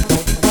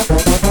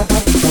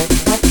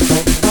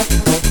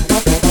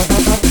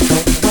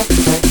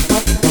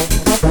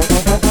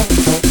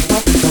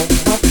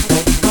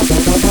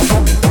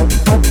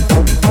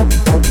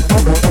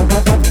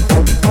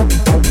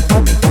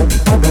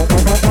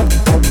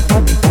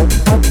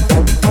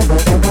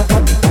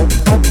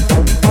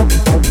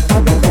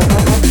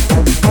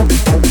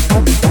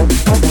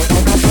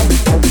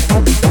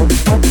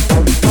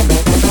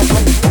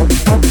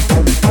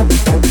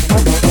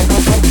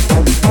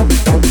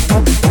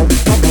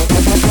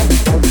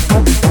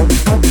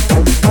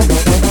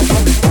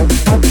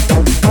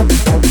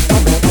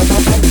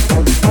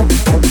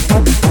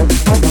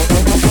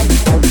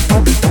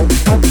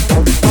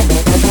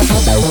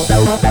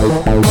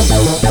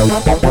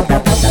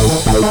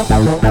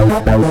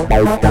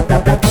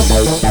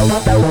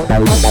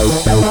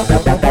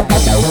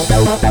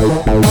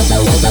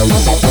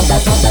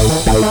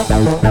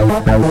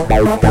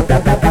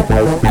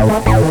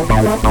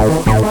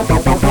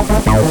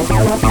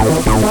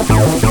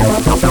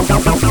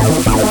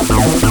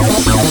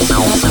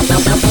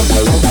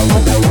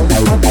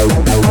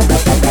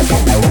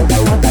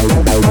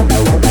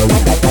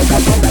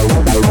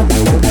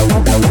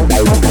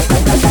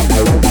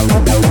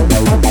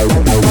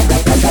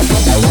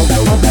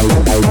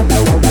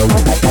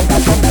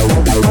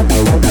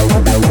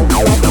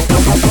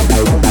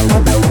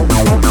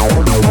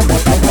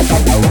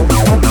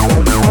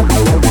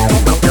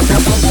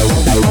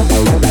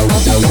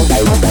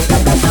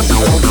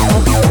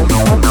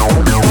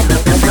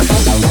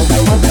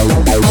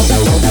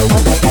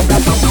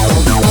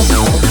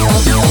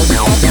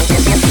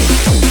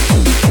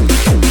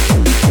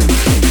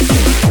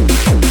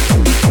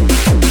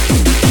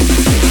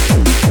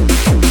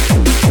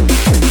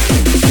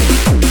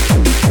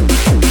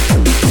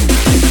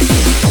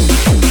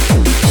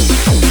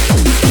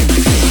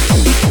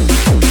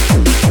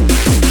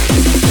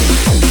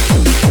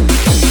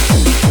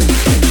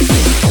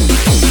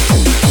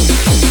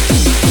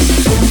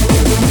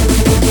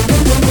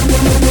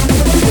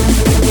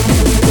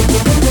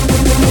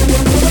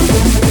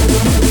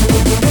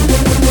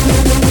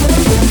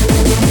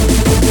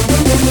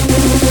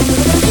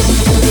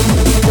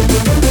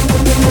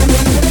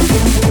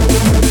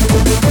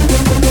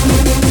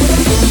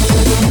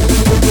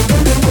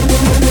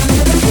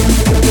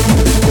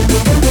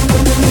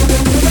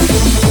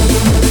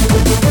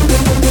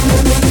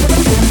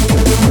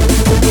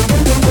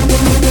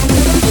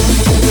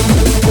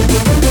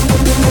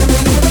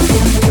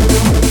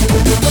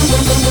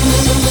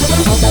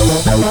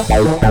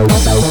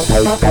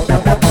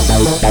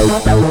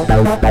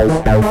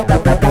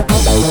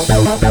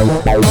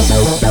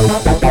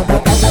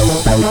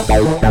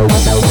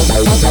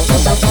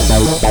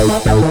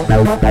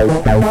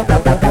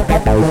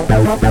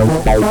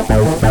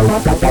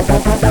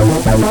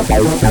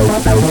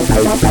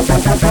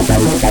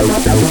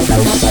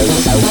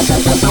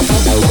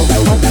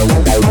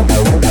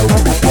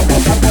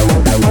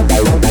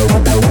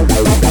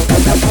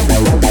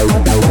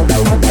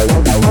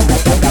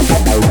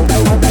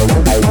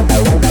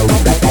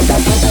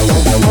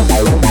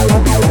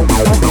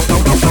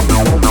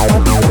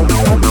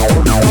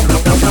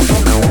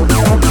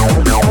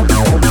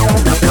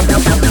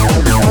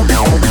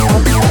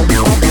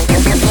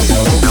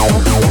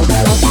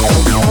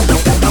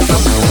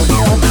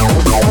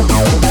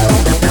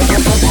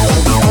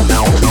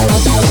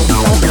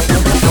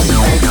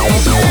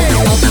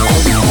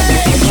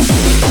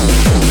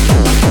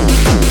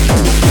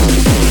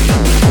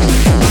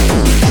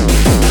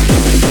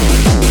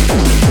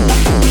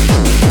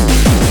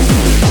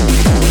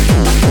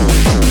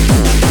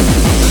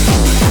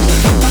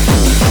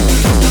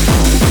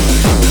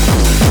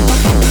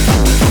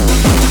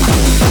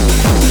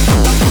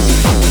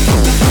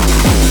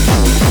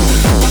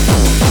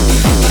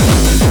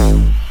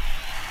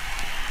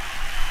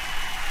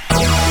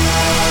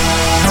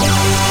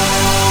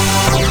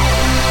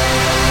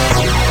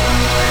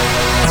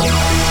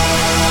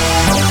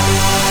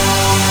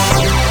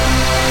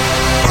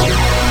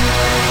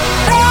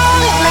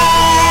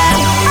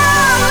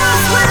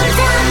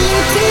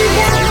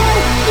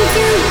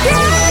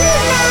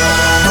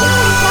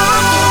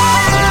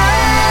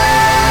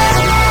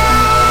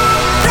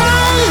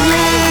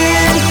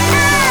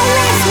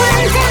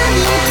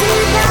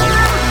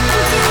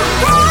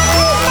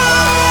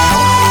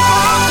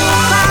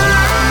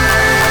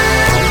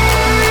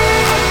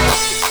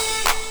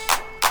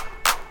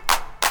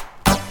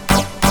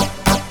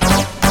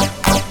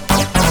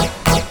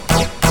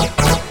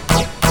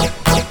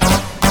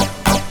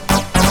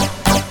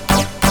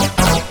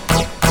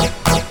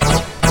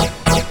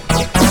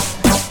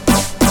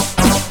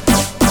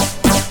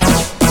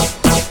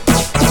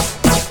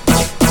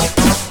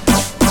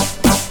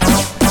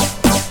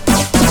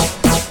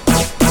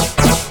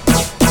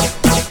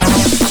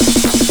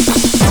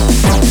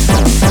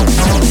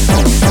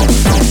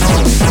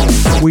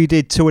 we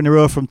did 2 in a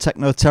row from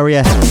Techno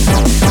Terrier.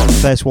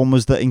 First one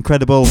was The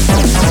Incredible,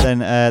 then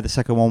the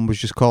second one was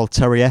just called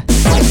Terrier.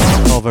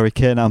 All very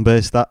K9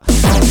 based, that.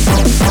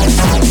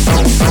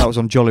 That was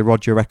on Jolly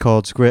Roger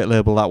Records, great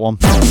label that one.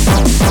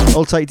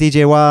 Old tight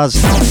DJ Waz,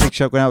 big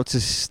shout going out to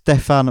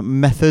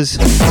Stefan Methers.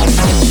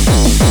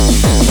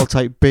 Old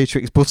tight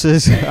Beatrix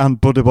Butters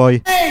and Buddha Boy.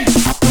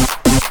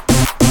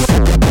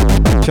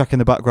 Track in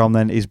the background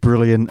then is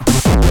brilliant.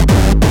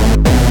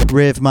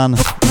 Raveman,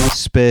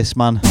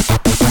 Spaceman.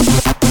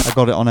 I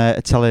got it on an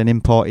Italian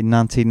import in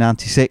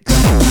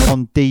 1996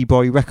 on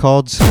D-Boy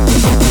Records,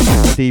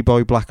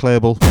 D-Boy Black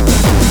Label.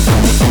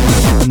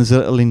 And there's a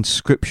little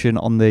inscription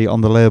on the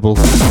label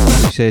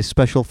which says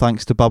special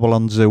thanks to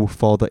Babylon Zoo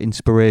for the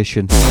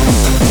inspiration.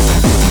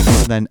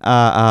 And then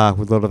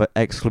with a lot of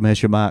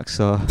exclamation marks,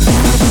 so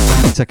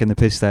taking the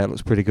piss there, it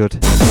looks pretty good.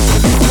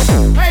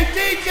 Hey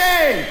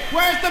DJ,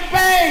 where's the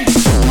bass?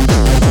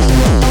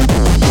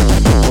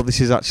 Well, this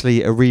is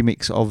actually a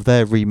remix of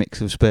their remix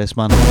of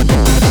Spaceman.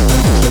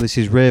 So this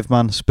is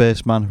Raveman,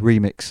 Spaceman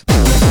remix.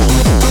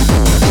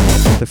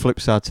 The flip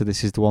side to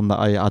this is the one that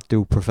I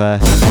do prefer.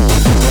 But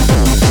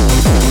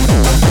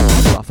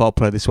I thought I'd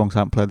play this one because I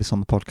haven't played this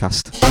on the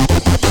podcast.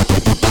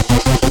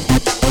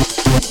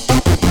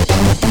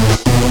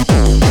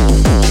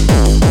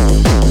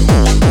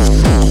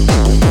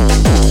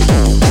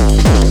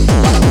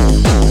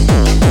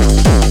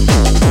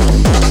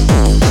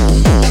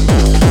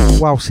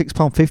 Wow,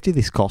 £6.50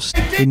 this cost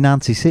in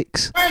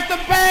 96. Where's the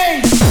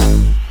bass?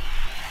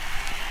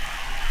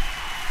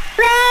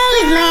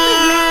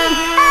 Raveman,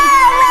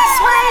 which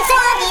ones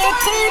have you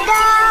to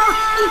go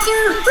into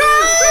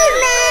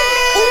Raveman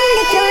in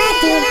the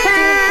collective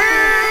cry?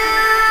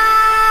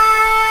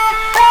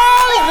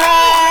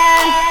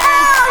 Raveman,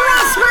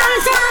 which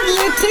ones have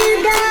you to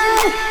go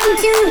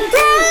into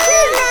Raveman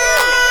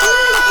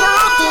in the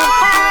collective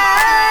cry?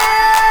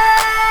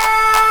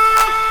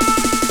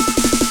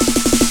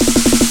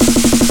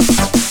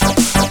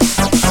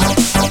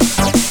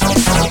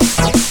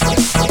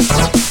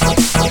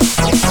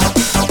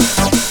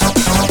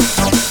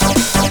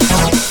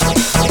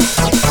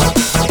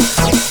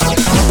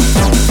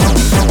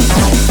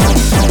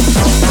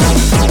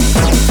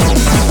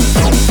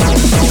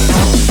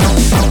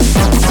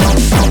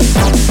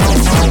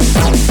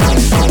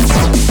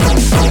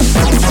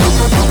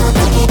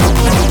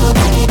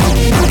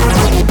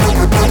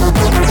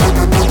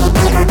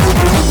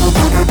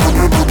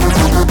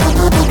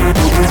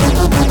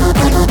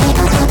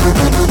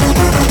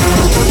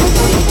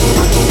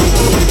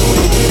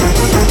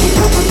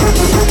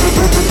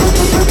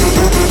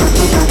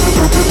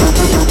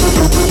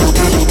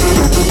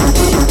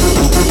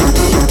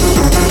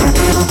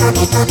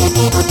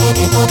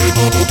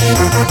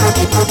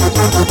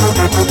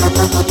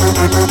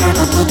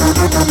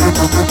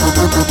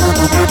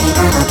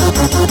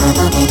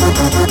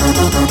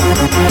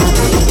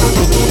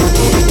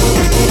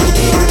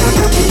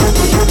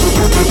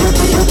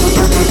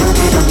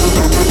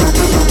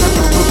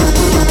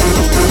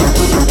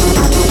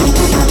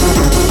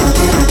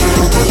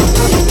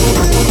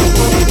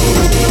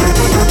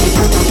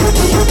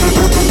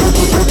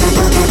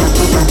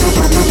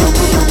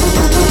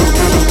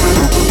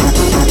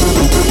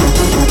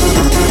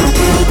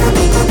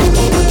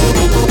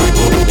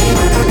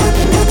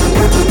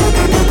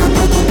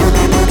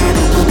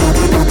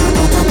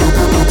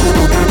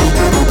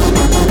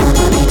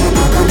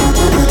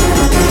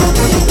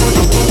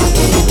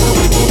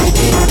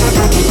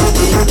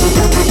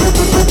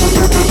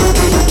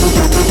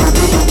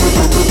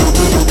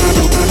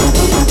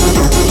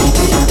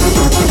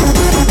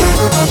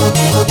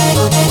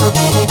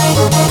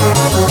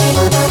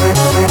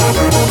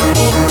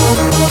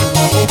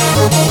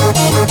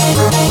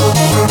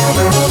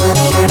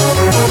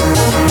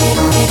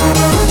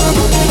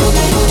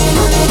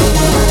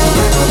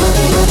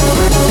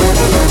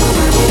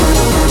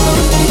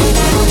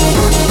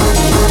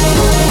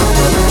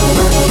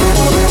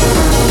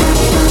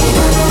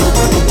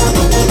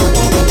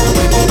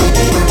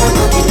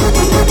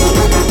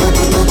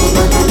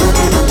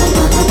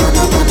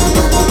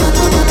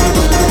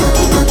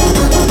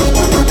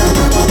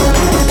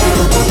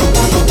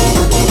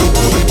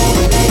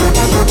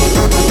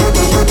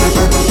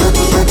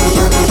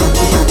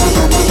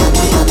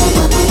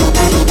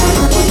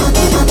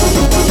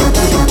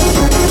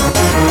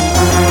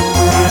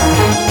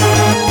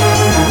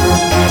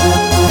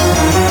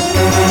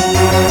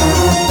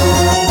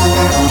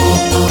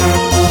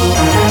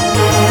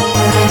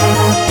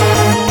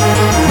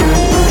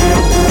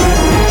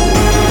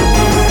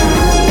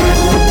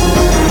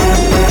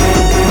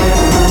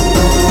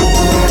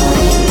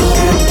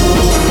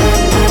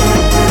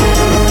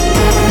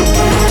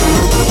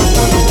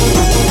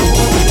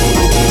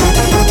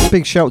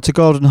 Big shout to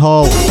Gordon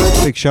Hall.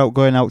 Big shout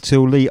going out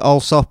to Lee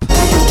Alsop.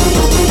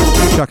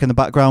 Track in the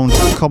background,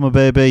 Comma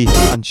Baby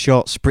and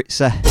Short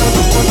Spritzer.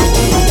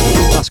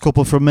 Last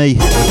couple from me.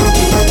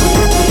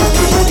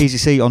 Easy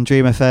C on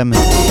Dream FM.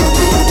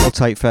 Hold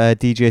tight for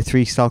DJ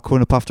 3 style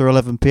coming up after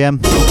 11 PM.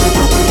 Let's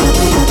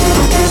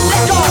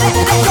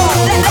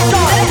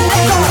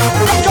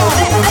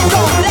go.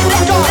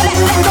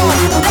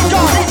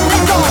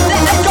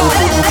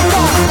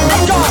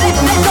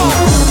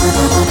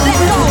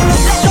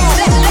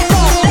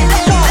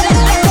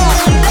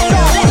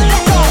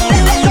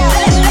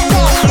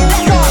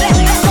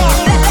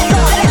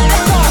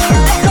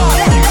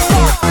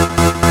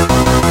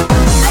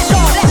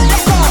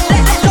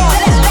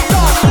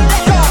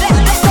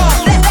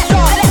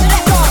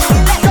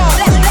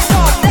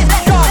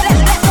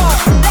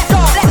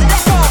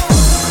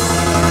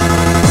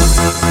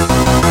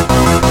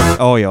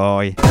 Oi,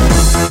 oi.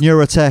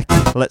 Neurotech,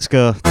 let's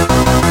go.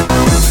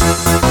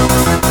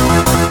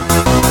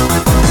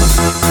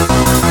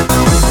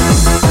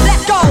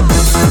 Let's go.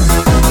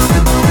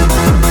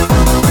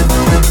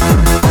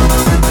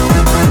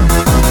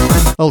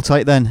 Hold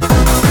tight then.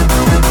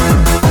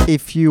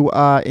 If you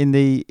are in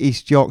the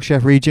East Yorkshire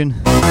region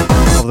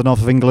of the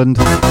north of England,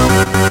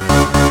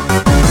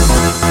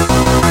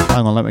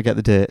 hang on, let me get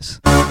the dates.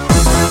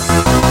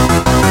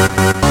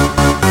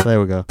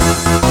 There we go.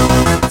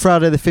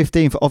 Friday the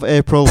 15th of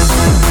April,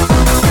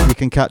 you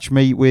can catch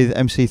me with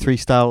MC3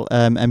 Style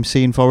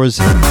MCing for us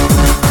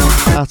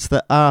at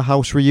the Our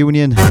House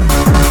Reunion.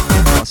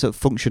 That's at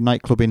Function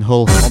Nightclub in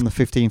Hull on the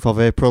 15th of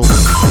April.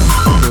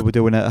 We'll be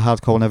doing a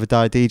Hardcore Never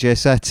Die DJ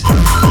set.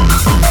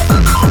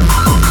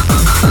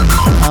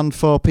 And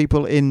for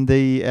people in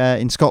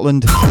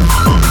Scotland,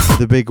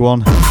 the big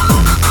one,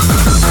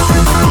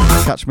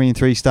 catch me in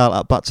 3 Style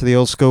at Back to the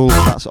Old School.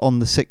 That's on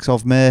the 6th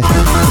of May.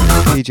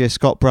 DJ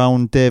Scott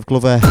Brown, Dave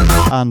Glover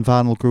and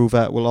Vinyl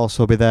Groover will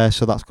also be there,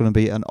 so that's going to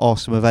be an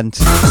awesome event.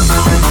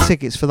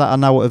 Tickets for that are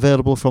now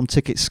available from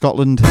Tickets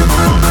Scotland.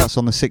 That's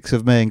on the 6th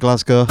of May in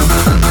Glasgow.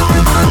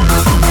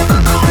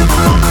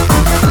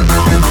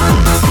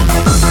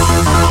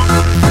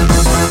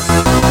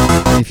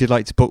 If you'd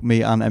like to book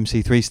me and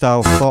MC3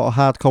 Style for a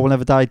Hardcore Will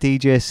Never Die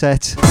DJ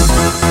set,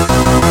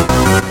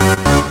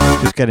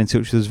 just get in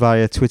touch with us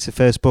via Twitter,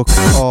 Facebook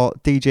or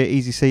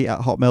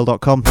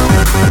djeasyc@hotmail.com.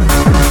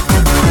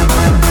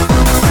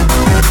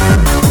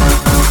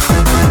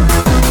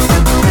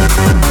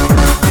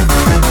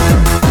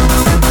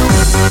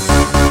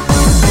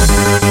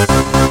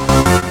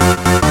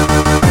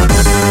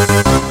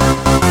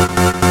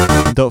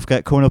 And don't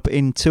forget, coming up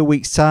in 2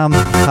 weeks' time,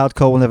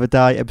 Hardcore Will Never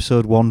Die,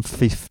 episode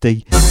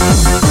 150.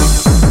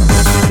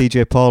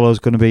 DJ Paulo's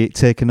going to be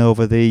taking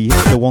over the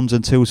ones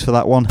and twos for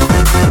that one.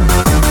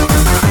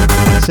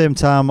 Same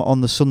time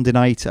on the Sunday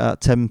night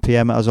at 10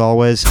 PM as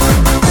always.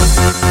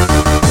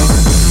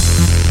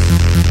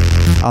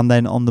 And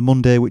then on the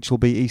Monday, which will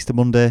be Easter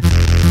Monday,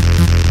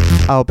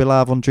 I'll be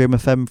live on Dream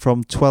FM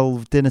from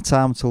 12 dinner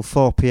time till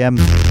 4 PM.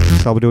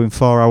 So I'll be doing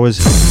 4 hours,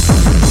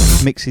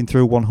 mixing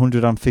through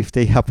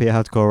 150 happy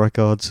hardcore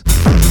records.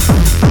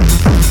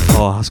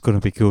 Oh, that's going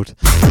to be good.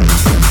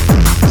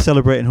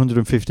 Celebrating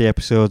 150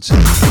 episodes.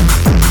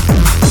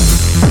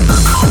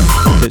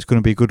 It's going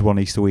to be a good one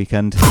Easter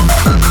weekend.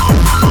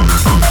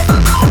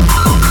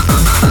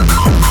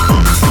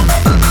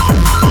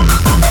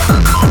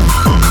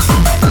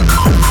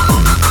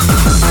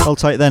 Hold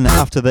tight then,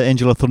 after the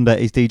Angel of Thunder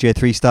is DJ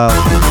 3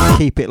 Style.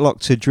 Keep it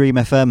locked to Dream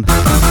FM.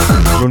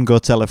 Run, go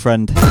tell a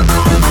friend.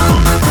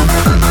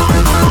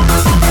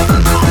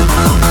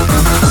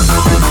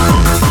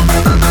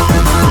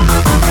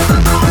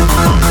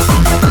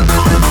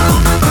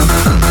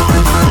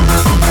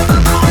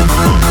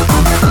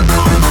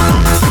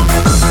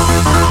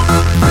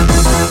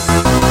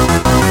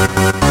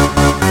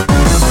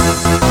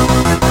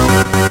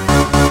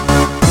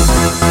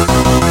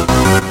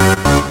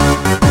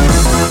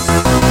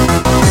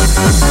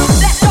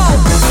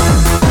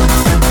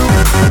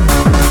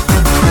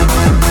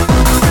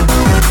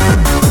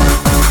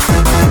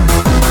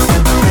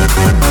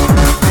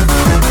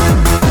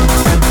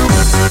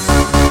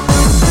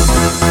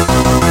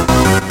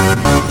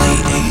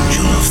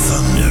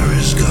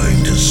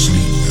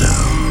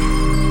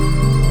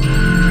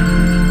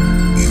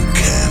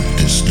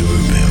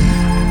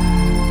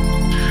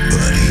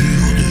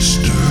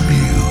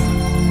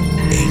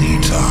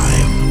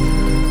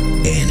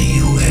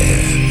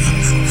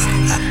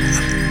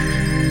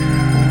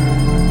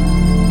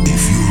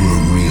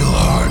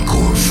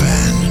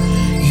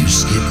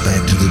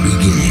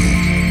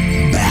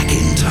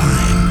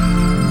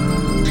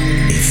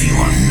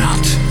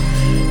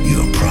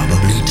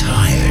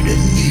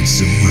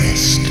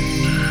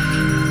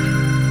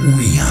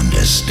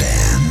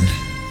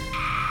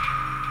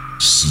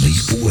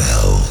 Sleep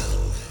well,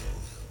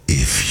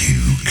 if you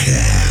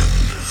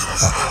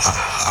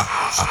can.